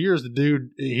next 2 years, the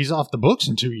dude, he's off the books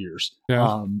in 2 years.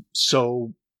 Yeah.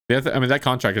 So I mean, that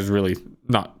contract is really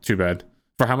not too bad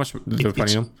for how much they're paying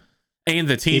him, and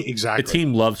the team exactly. The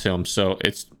team loves him, so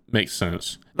it makes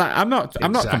sense. I'm not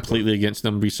completely against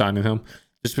them re-signing him,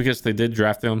 just because they did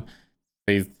draft him,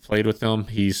 they've played with him,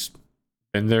 he's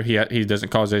been there, he doesn't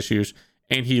cause issues,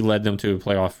 and he led them to a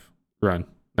playoff run.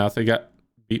 Now if they got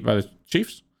beat by the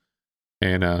Chiefs,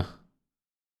 and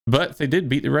but they did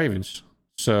beat the Ravens,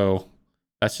 so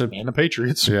and the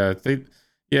Patriots.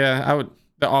 Yeah, I would.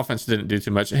 The offense didn't do too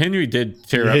much. Henry did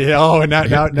tear up. Yeah, and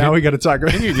now we got to talk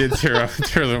about Henry did tear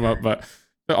them up, but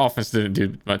the offense didn't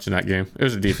do much in that game. It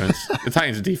was a defense. The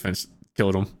Titans' defense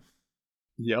killed them.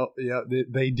 Yeah,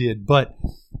 they did. But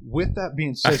with that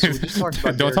being said, so we just talked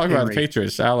about don't talk about the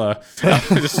Patriots. I'll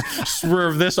just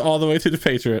swerve this all the way to the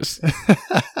Patriots.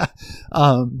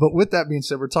 But with that being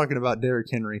said, we're talking about Derrick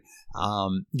Henry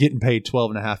getting paid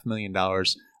 $12.5 million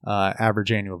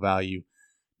average annual value.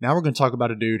 Now we're going to talk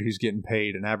about a dude who's getting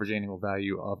paid an average annual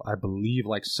value of, I believe,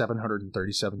 like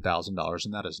 $737,000,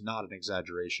 and that is not an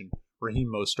exaggeration.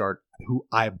 Raheem Mostert, who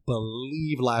I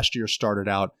believe last year started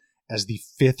out as the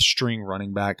fifth string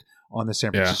running back on the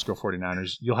San Francisco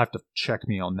 49ers. You'll have to check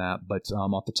me on that, but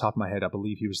off the top of my head, I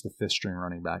believe he was the fifth string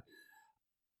running back.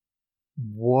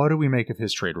 What do we make of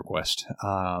his trade request?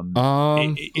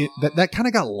 That kind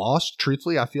of got lost.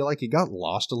 Truthfully, I feel like it got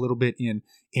lost a little bit in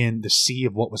the sea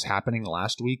of what was happening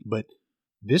last week. But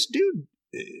this dude,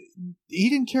 he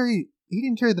didn't carry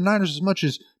the Niners as much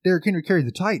as Derrick Henry carried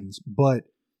the Titans. But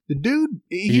the dude,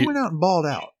 he went out and balled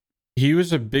out. He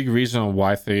was a big reason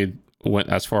why they went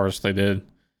as far as they did.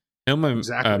 Him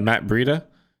and Matt Breida,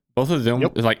 both of them,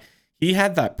 like he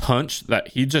had that punch that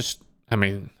he just. I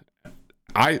mean,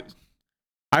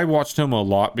 I watched him a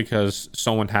lot because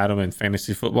someone had him in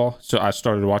fantasy football, so I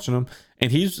started watching him,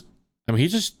 and he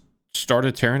just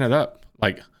started tearing it up.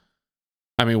 Like,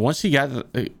 I mean, once he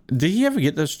got, did he ever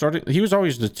get those started? He was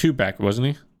always the two back, wasn't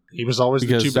he? He was always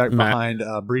the two back behind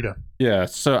Breida. Yeah,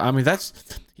 so I mean,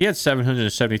 he had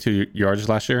 772 yards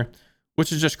last year,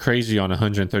 which is just crazy on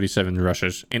 137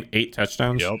 rushes and 8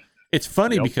 touchdowns. Yep. It's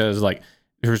funny because like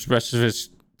the rest of his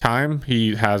time,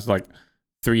 he has like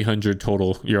 300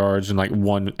 total yards and like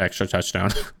 1 extra touchdown.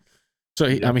 So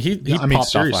he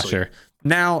popped off last year.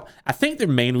 Now, I think the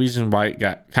main reason why it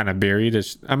got kind of buried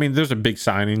is, I mean, there's a big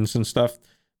signings and stuff,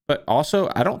 but also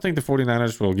I don't think the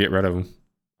 49ers will get rid of him.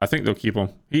 I think they'll keep him.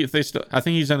 I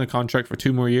think he's on a contract for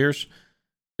 2 more years.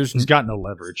 He's got no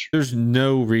leverage. There's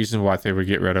no reason why they would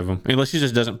get rid of him unless he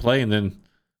just doesn't play. And then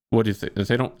what do you think? If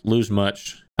they don't lose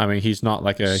much, I mean, he's not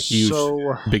like a huge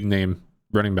big name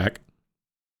running back.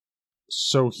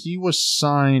 So he was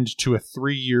signed to a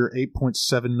 3-year,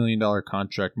 $8.7 million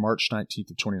contract, March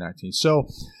 19th of 2019. So,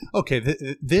 okay,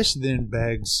 this then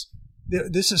begs,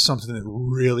 this is something that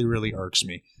really, really irks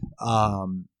me.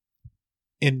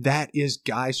 And that is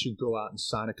guys who go out and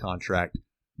sign a contract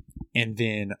and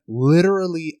then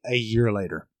literally a year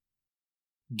later,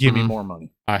 give me more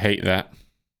money. I hate that.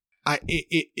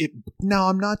 Now,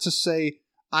 I'm not to say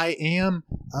I am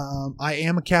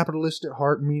a capitalist at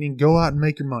heart, meaning go out and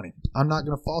make your money. I'm not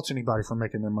going to fault anybody for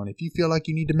making their money. If you feel like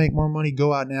you need to make more money,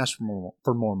 go out and ask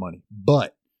for more money.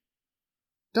 But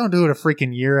don't do it a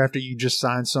freaking year after you just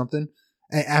signed something.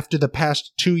 After the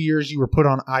past 2 years, you were put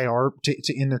on IR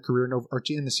to end their career, or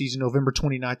to end the season, November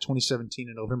 29th, 2017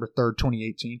 and November 3rd,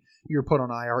 2018. You were put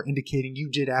on IR, indicating you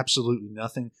did absolutely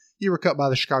nothing. You were cut by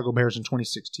the Chicago Bears in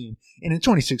 2016. And in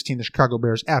 2016, the Chicago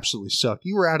Bears absolutely sucked.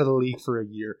 You were out of the league for a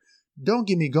year. Don't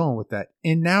get me going with that.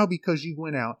 And now because you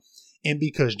went out, and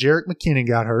because Jerick McKinnon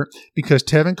got hurt, because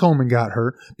Tevin Coleman got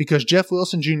hurt, because Jeff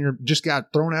Wilson Jr. just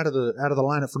got thrown out of the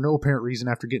lineup for no apparent reason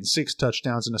after getting 6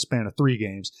 touchdowns in a span of 3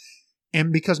 games,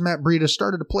 and because Matt Breida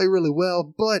started to play really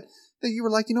well, but you were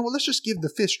like, you know what, let's just give the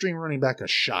 5th string running back a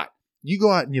shot. You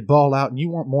go out and you ball out and you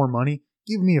want more money,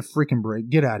 give me a freaking break.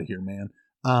 Get out of here, man.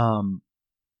 I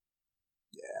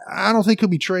don't think he'll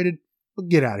be traded, but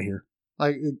get out of here.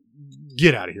 Like,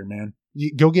 get out of here, man.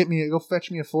 Go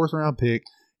fetch me a 4th round pick,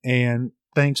 and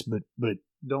thanks, but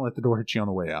don't let the door hit you on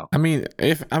the way out. I mean,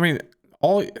 if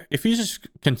he just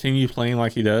continue playing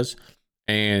like he does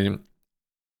and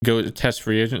go to test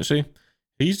free agency,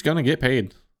 he's gonna get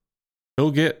paid.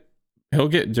 He'll get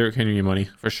Derrick Henry money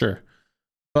for sure,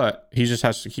 but he just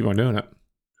has to keep on doing it.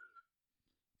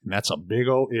 And that's a big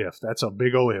old if.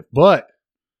 But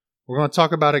we're going to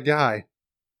talk about a guy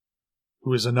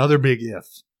who is another big if.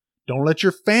 Don't let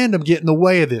your fandom get in the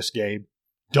way of this, Gabe.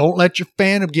 Don't let your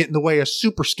fandom get in the way of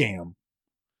Super Scam.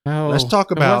 Oh, Let's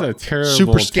talk about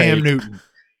Super Scam Newton.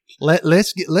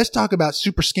 Let's talk about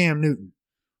Super Scam Newton.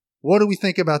 What do we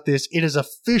think about this? It is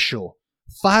official.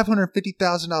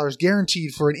 $550,000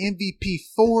 guaranteed for an MVP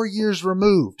 4 years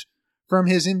removed from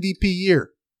his MVP year.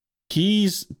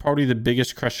 He's probably the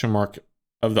biggest question mark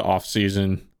of the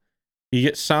offseason. He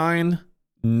gets signed.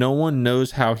 No one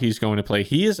knows how he's going to play.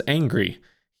 He is angry.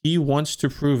 He wants to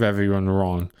prove everyone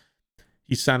wrong.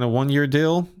 He signed a 1-year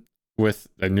deal with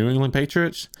the New England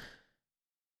Patriots.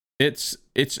 It's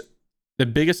the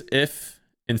biggest if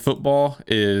in football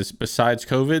is, besides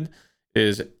COVID,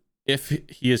 is if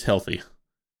he is healthy.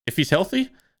 If he's healthy,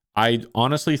 I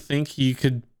honestly think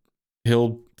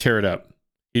he'll tear it up.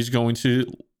 He's going to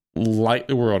light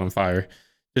the world on fire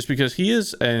just because he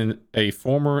is a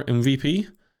former MVP.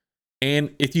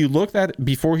 And if you looked at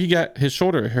before he got his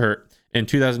shoulder hurt in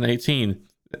 2018,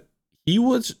 he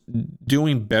was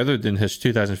doing better than his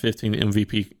 2015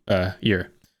 MVP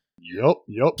year.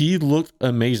 Yep. He looked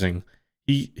amazing.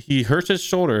 He hurts his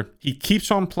shoulder. He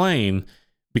keeps on playing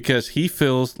because he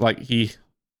feels like he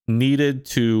needed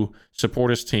to support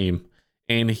his team,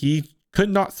 and he could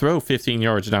not throw 15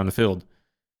 yards down the field.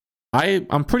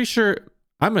 I'm pretty sure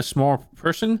I'm a small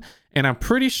person, and I'm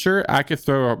pretty sure I could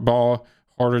throw a ball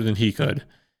harder than he could.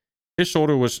 His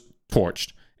shoulder was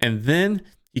torched. And then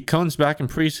he comes back in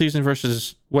preseason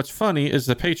versus, what's funny is,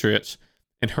 the Patriots,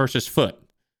 and hurts his foot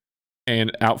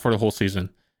and out for the whole season.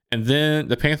 And then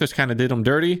the Panthers kind of did him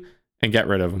dirty and got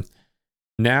rid of him.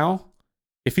 Now,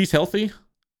 if he's healthy,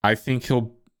 I think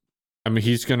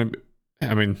he's going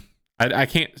to, I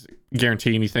can't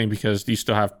guarantee anything because you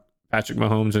still have Patrick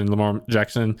Mahomes and Lamar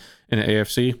Jackson in the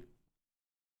AFC.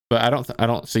 But I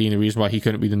don't see any reason why he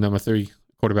couldn't be the number 3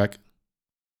 quarterback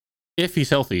if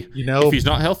he's healthy. If he's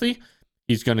not healthy,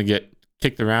 he's going to get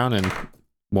kicked around and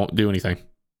won't do anything.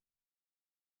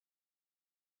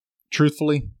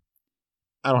 Truthfully,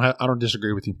 I don't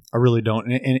disagree with you. I really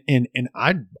don't. And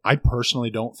I personally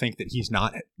don't think that he's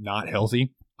not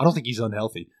healthy. I don't think he's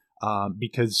unhealthy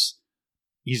because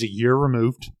he's a year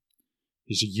removed.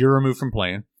 He's a year removed from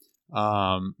playing,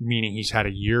 meaning he's had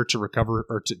a year to recover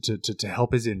or to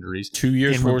help his injuries. 2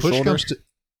 years for his shoulder.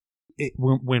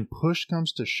 When push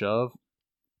comes to shove,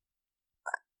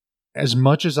 as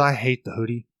much as I hate the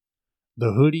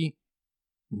hoodie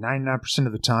 99%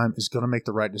 of the time is going to make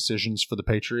the right decisions for the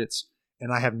Patriots.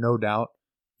 And I have no doubt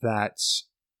that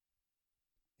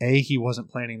A, he wasn't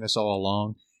planning this all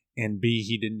along, and B,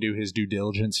 he didn't do his due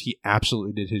diligence. He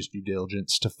absolutely did his due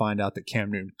diligence to find out that Cam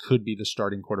Newton could be the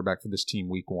starting quarterback for this team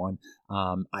week 1.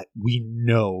 We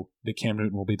know that Cam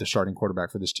Newton will be the starting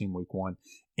quarterback for this team week 1.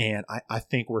 And I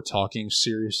think we're talking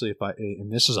seriously,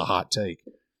 and this is a hot take,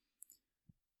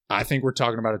 I think we're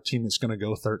talking about a team that's going to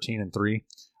go 13-3.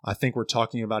 I think we're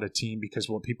talking about a team because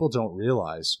what people don't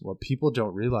realize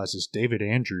is David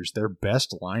Andrews, their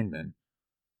best lineman,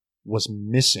 was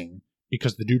missing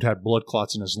because the dude had blood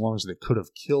clots in his lungs that could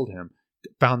have killed him.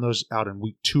 Found those out in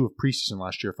week 2 of preseason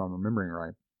last year, if I'm remembering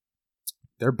right.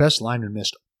 Their best lineman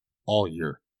missed all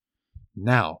year.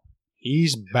 Now,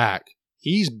 he's back.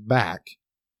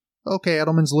 Okay,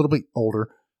 Edelman's a little bit older.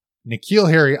 N'Keal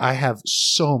Harry, I have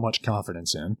so much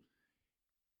confidence in.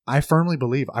 I firmly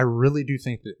believe, I really do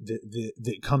think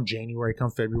that come January,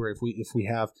 come February, if we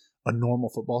have a normal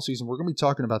football season, we're going to be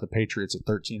talking about the Patriots at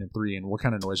 13-3 and what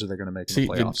kind of noise are they going to make in the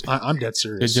playoffs. I'm dead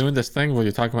serious. You're doing this thing where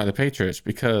you're talking about the Patriots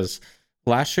because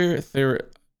last year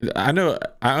I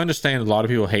understand a lot of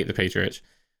people hate the Patriots,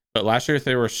 but last year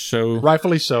they were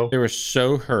rightfully so. They were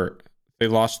so hurt. They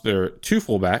lost their 2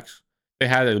 fullbacks. They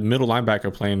had a middle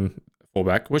linebacker playing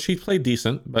fullback, which he played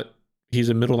decent, but he's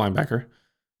a middle linebacker,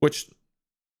 which,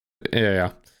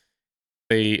 yeah.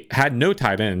 They had no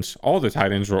tight ends. All the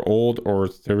tight ends were old or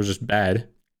they were just bad.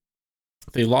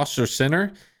 They lost their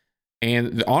center,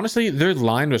 and honestly, their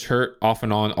line was hurt off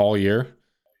and on all year.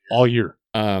 Who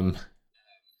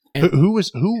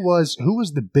was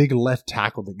the big left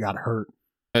tackle that got hurt?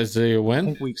 Isaiah Wynn? I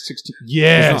think week 16.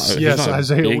 Yes,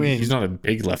 Isaiah Wynn. He's not a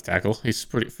big left tackle. He's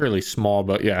fairly small,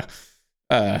 but yeah.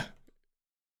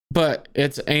 But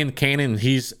and Cannon,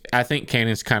 I think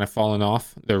Cannon's kind of fallen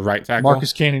off, the right tackle.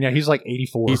 Marcus Cannon, yeah, he's like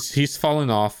 84. He's fallen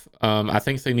off. I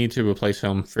think they need to replace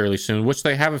him fairly soon, which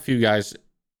they have a few guys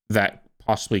that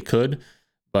possibly could,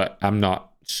 but I'm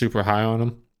not super high on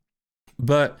them.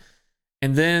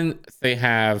 And then they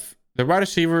have the wide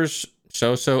receivers.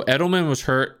 So Edelman was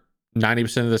hurt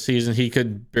 90% of the season. He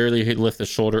could barely lift his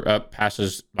shoulder up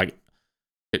passes. He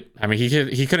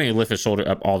couldn't even lift his shoulder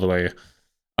up all the way.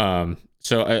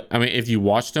 So I mean, if you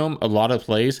watched him, a lot of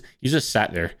plays, he just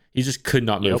sat there. He just could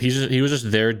not move. Yep. He was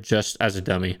just there just as a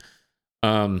dummy.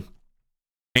 And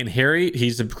Harry,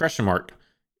 he's a question mark.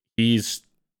 He's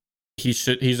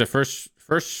a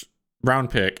first round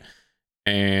pick,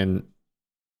 and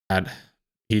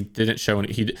he didn't show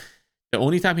any. The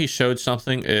only time he showed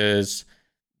something is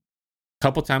a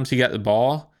couple times he got the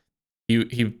ball.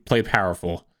 He played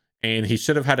powerful, and he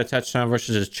should have had a touchdown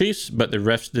versus his Chiefs, but the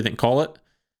refs didn't call it.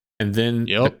 And then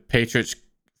the Patriots,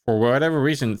 for whatever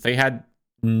reason, they had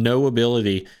no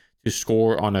ability to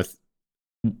score on a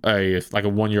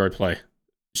 1 yard play.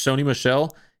 Sony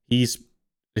Michel, he's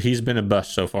been a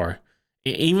bust so far.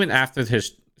 Even after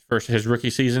his rookie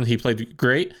season, he played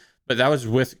great, but that was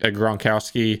with a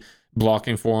Gronkowski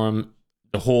blocking for him,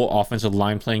 the whole offensive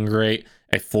line playing great,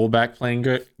 a fullback playing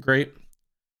great.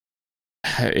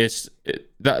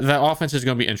 The offense is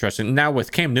going to be interesting. Now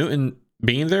with Cam Newton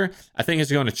being there, I think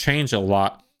it's going to change a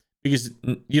lot because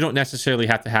you don't necessarily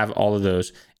have to have all of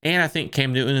those. And I think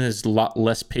Cam Newton is a lot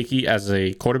less picky as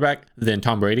a quarterback than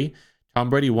Tom Brady. Tom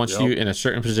Brady wants you in a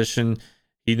certain position.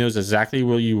 He knows exactly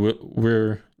where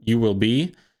you will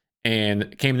be.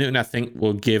 And Cam Newton, I think,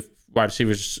 will give wide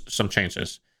receivers some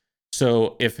chances.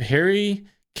 So if Harry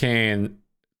can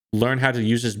learn how to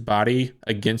use his body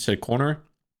against a corner,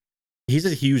 he's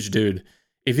a huge dude.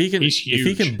 If he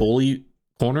can bully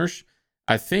corners,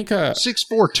 I think 6'4",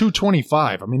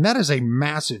 225. I mean, that is a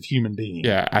massive human being.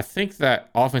 Yeah, I think that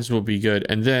offense will be good.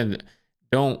 And then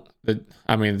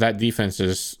that defense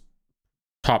is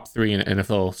top 3 in the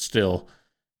NFL still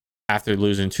after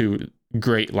losing 2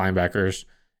 great linebackers,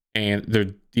 and their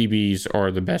DBs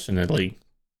are the best in the league.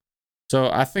 So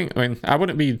I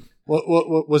wouldn't be. What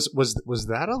was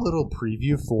that a little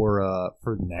preview for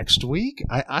next week?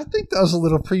 I think that was a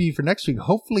little preview for next week.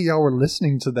 Hopefully, y'all were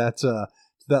listening to that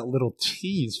little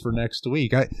tease for next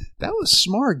week. That was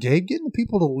smart, Gabe, getting the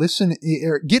people to listen,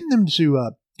 getting them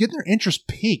to getting their interest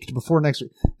peaked before next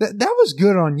week. That was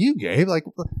good on you, Gabe. Like,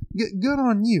 good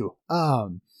on you.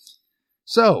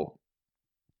 So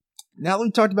now that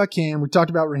we talked about Cam, we talked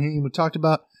about Raheem, we talked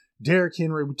about Derrick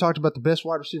Henry, we talked about the best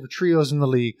wide receiver trios in the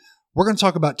league. We're going to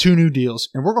talk about 2 new deals,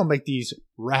 and we're going to make these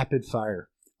rapid fire.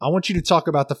 I want you to talk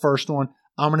about the first one.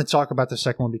 I'm going to talk about the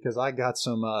second one because I got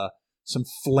some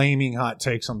flaming hot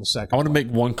takes on the second. I want to make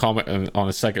one comment on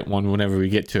the second one whenever we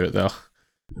get to it, though.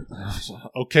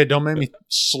 Okay, don't make me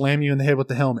slam you in the head with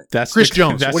the helmet. That's Chris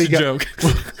Jones. That's what do you joke.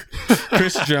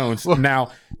 Chris Jones.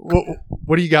 Now,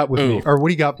 what do you got with me, or what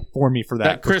do you got for me for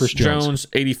that? Chris Jones,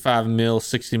 85 mil,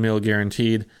 60 mil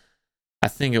guaranteed. I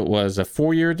think it was a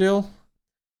 4-year deal.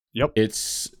 Yep.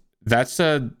 That's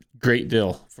a great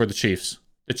deal for the Chiefs.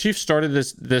 The Chiefs started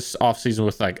this offseason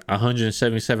with like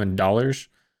 $177,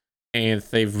 and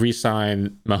they've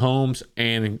re-signed Mahomes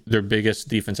and their biggest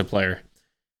defensive player.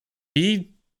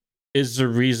 He is the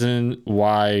reason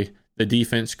why the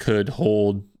defense could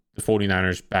hold the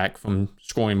 49ers back from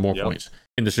scoring more points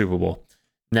in the Super Bowl.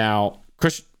 Now,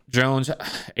 Chris Jones,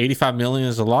 $85 million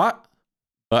is a lot,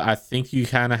 but I think you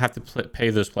kind of have to pay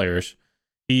those players.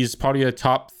 He's probably a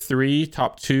top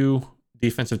 2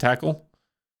 defensive tackle.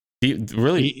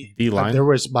 D-line. There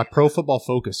was by Pro Football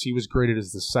Focus, he was graded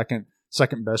as the second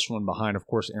best one behind, of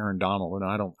course, Aaron Donald.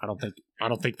 And I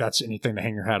don't think that's anything to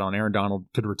hang your hat on. Aaron Donald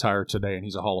could retire today, and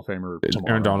he's a Hall of Famer tomorrow.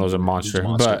 Aaron Donald is a monster.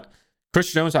 But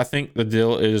Chris Jones, I think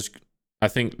I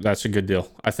think that's a good deal.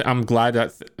 I'm glad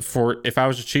that if I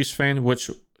was a Chiefs fan, which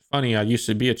funny, I used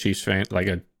to be a Chiefs fan.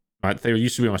 They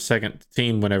used to be my second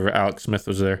team whenever Alex Smith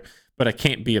was there. But I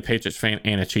can't be a Patriots fan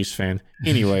and a Chiefs fan.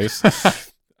 Anyways,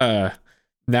 now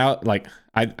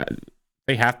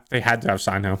they had to have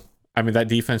signed him. I mean, that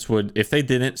defense would, if they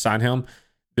didn't sign him,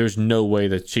 there's no way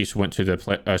the Chiefs went to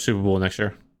the Super Bowl next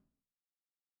year.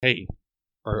 Hey,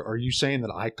 are you saying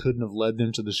that I couldn't have led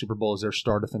them to the Super Bowl as their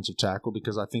star defensive tackle?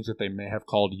 Because I think that they may have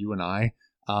called you and I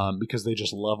because they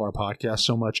just love our podcast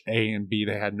so much. A, and B,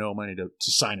 they had no money to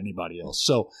sign anybody else.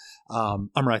 So I'm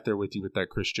right there with you with that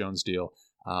Chris Jones deal.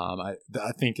 I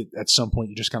think at some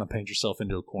point you just kind of paint yourself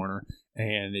into a corner,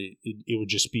 and it would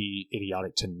just be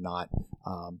idiotic to not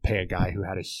pay a guy who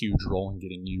had a huge role in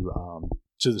getting you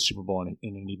to the Super Bowl and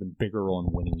an even bigger role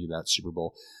in winning you that Super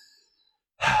Bowl.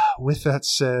 With that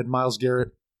said, Myles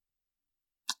Garrett,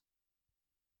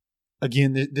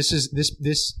 again, this is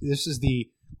the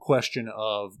question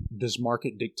of, does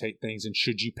market dictate things, and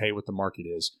should you pay what the market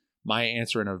is? My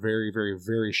answer in a very, very,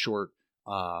 very short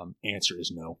answer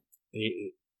is no.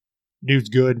 Dude's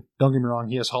good. Don't get me wrong.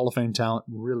 He has Hall of Fame talent.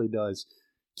 Really does.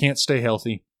 Can't stay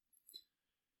healthy.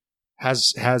 he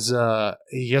has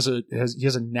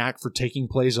a knack for taking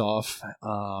plays off.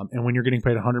 And when you're getting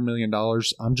paid $100 million,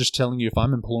 I'm just telling you, if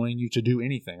I'm employing you to do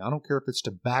anything, I don't care if it's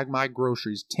to bag my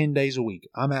groceries 10 days a week.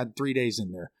 I'm adding 3 days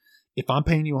in there. If I'm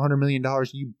paying you $100 million,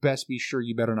 you best be sure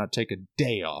you better not take a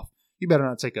day off. You better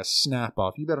not take a snap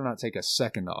off. You better not take a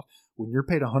second off. When you're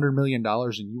paid $100 million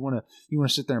and you want to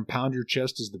sit there and pound your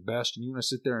chest as the best, and you want to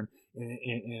sit there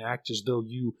and act as though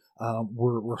you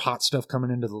were hot stuff coming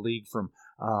into the league from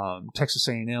Texas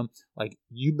A&M, like,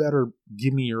 you better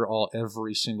give me your all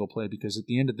every single play, because at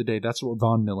the end of the day, that's what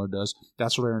Von Miller does,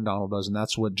 that's what Aaron Donald does, and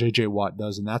that's what J.J. Watt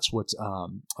does, and that's what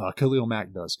Khalil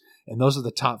Mack does. And those are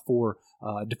the top 4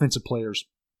 defensive players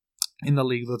in the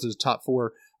league. Those are the top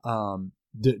 4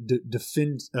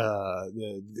 defend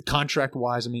the contract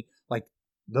wise. I mean, like,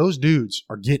 those dudes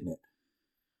are getting it.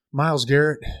 Myles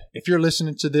Garrett, if you're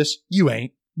listening to this, you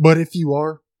ain't. But if you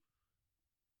are,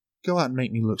 go out and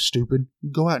make me look stupid.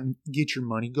 Go out and get your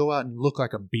money. Go out and look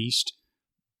like a beast.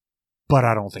 But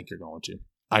I don't think you're going to.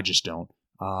 I just don't.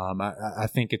 I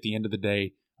think at the end of the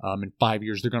day, in 5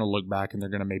 years, they're going to look back and they're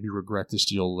going to maybe regret this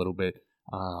deal a little bit.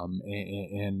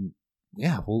 And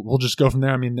yeah, we'll just go from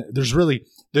there. I mean, there's really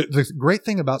the great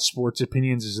thing about sports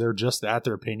opinions is they're just that.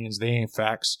 They're opinions. They ain't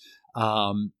facts.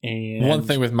 And one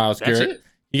thing with Myles Garrett,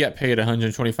 he got paid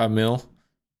 $125 million,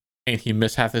 and he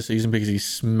missed half the season because he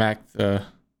smacked that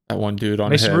one dude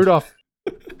on the head.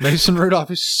 Mason Rudolph,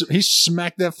 he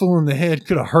smacked that fool in the head.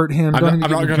 Could have hurt him. I'm not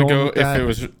going to go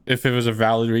if it was a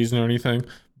valid reason or anything,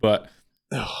 but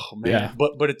oh man. Yeah.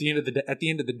 But at the end of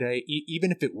the day,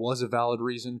 even if it was a valid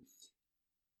reason,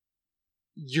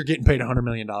 you're getting paid $100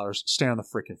 million. Stay on the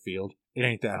freaking field. It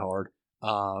ain't that hard.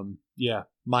 Yeah,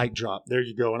 mic drop. There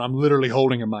you go. And I'm literally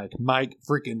holding a mic. Mic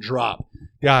freaking drop.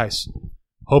 Guys,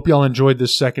 hope y'all enjoyed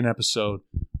this second episode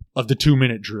of the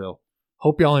 2-minute drill.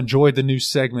 Hope y'all enjoyed the new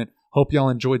segment. Hope y'all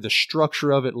enjoyed the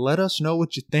structure of it. Let us know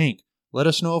what you think. Let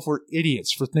us know if we're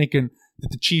idiots for thinking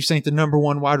that the Chiefs ain't the number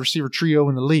 1 wide receiver trio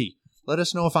in the league. Let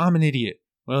us know if I'm an idiot.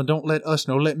 Well, don't let us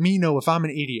know. Let me know if I'm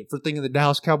an idiot for thinking the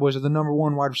Dallas Cowboys are the number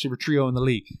 1 wide receiver trio in the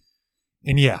league.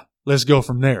 And yeah, let's go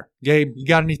from there. Gabe, you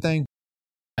got anything?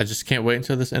 I just can't wait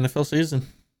until this NFL season.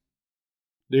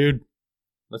 Dude,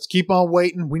 let's keep on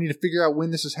waiting. We need to figure out when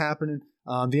this is happening.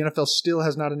 The NFL still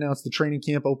has not announced the training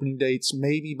camp opening dates.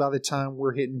 Maybe by the time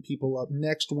we're hitting people up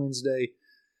next Wednesday,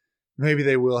 maybe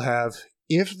they will have.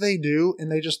 If they do, and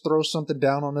they just throw something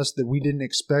down on us that we didn't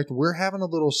expect, we're having a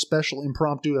little special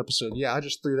impromptu episode. Yeah, I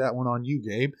just threw that one on you,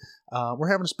 Gabe.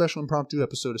 We're having a special impromptu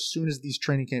episode as soon as these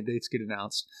training camp dates get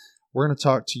announced. We're going to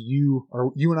talk to you,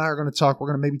 or you and I are going to talk. We're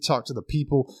going to maybe talk to the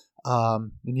people.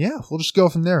 And yeah, we'll just go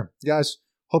from there. Guys,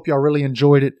 hope y'all really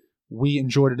enjoyed it. We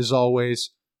enjoyed it as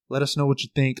always. Let us know what you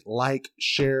think. Like,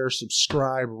 share,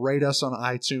 subscribe, rate us on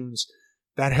iTunes.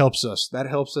 That helps us. That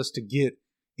helps us to get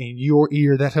in your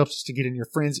ear. That helps us to get in your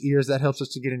friends' ears. That helps us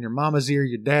to get in your mama's ear,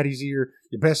 your daddy's ear,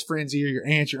 your best friend's ear, your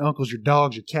aunts, your uncles, your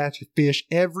dogs, your cats, your fish,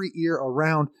 every ear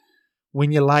around.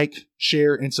 When you like,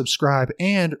 share, and subscribe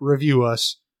and review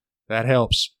us, that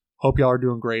helps. Hope y'all are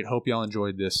doing great. Hope y'all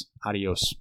enjoyed this. Adios.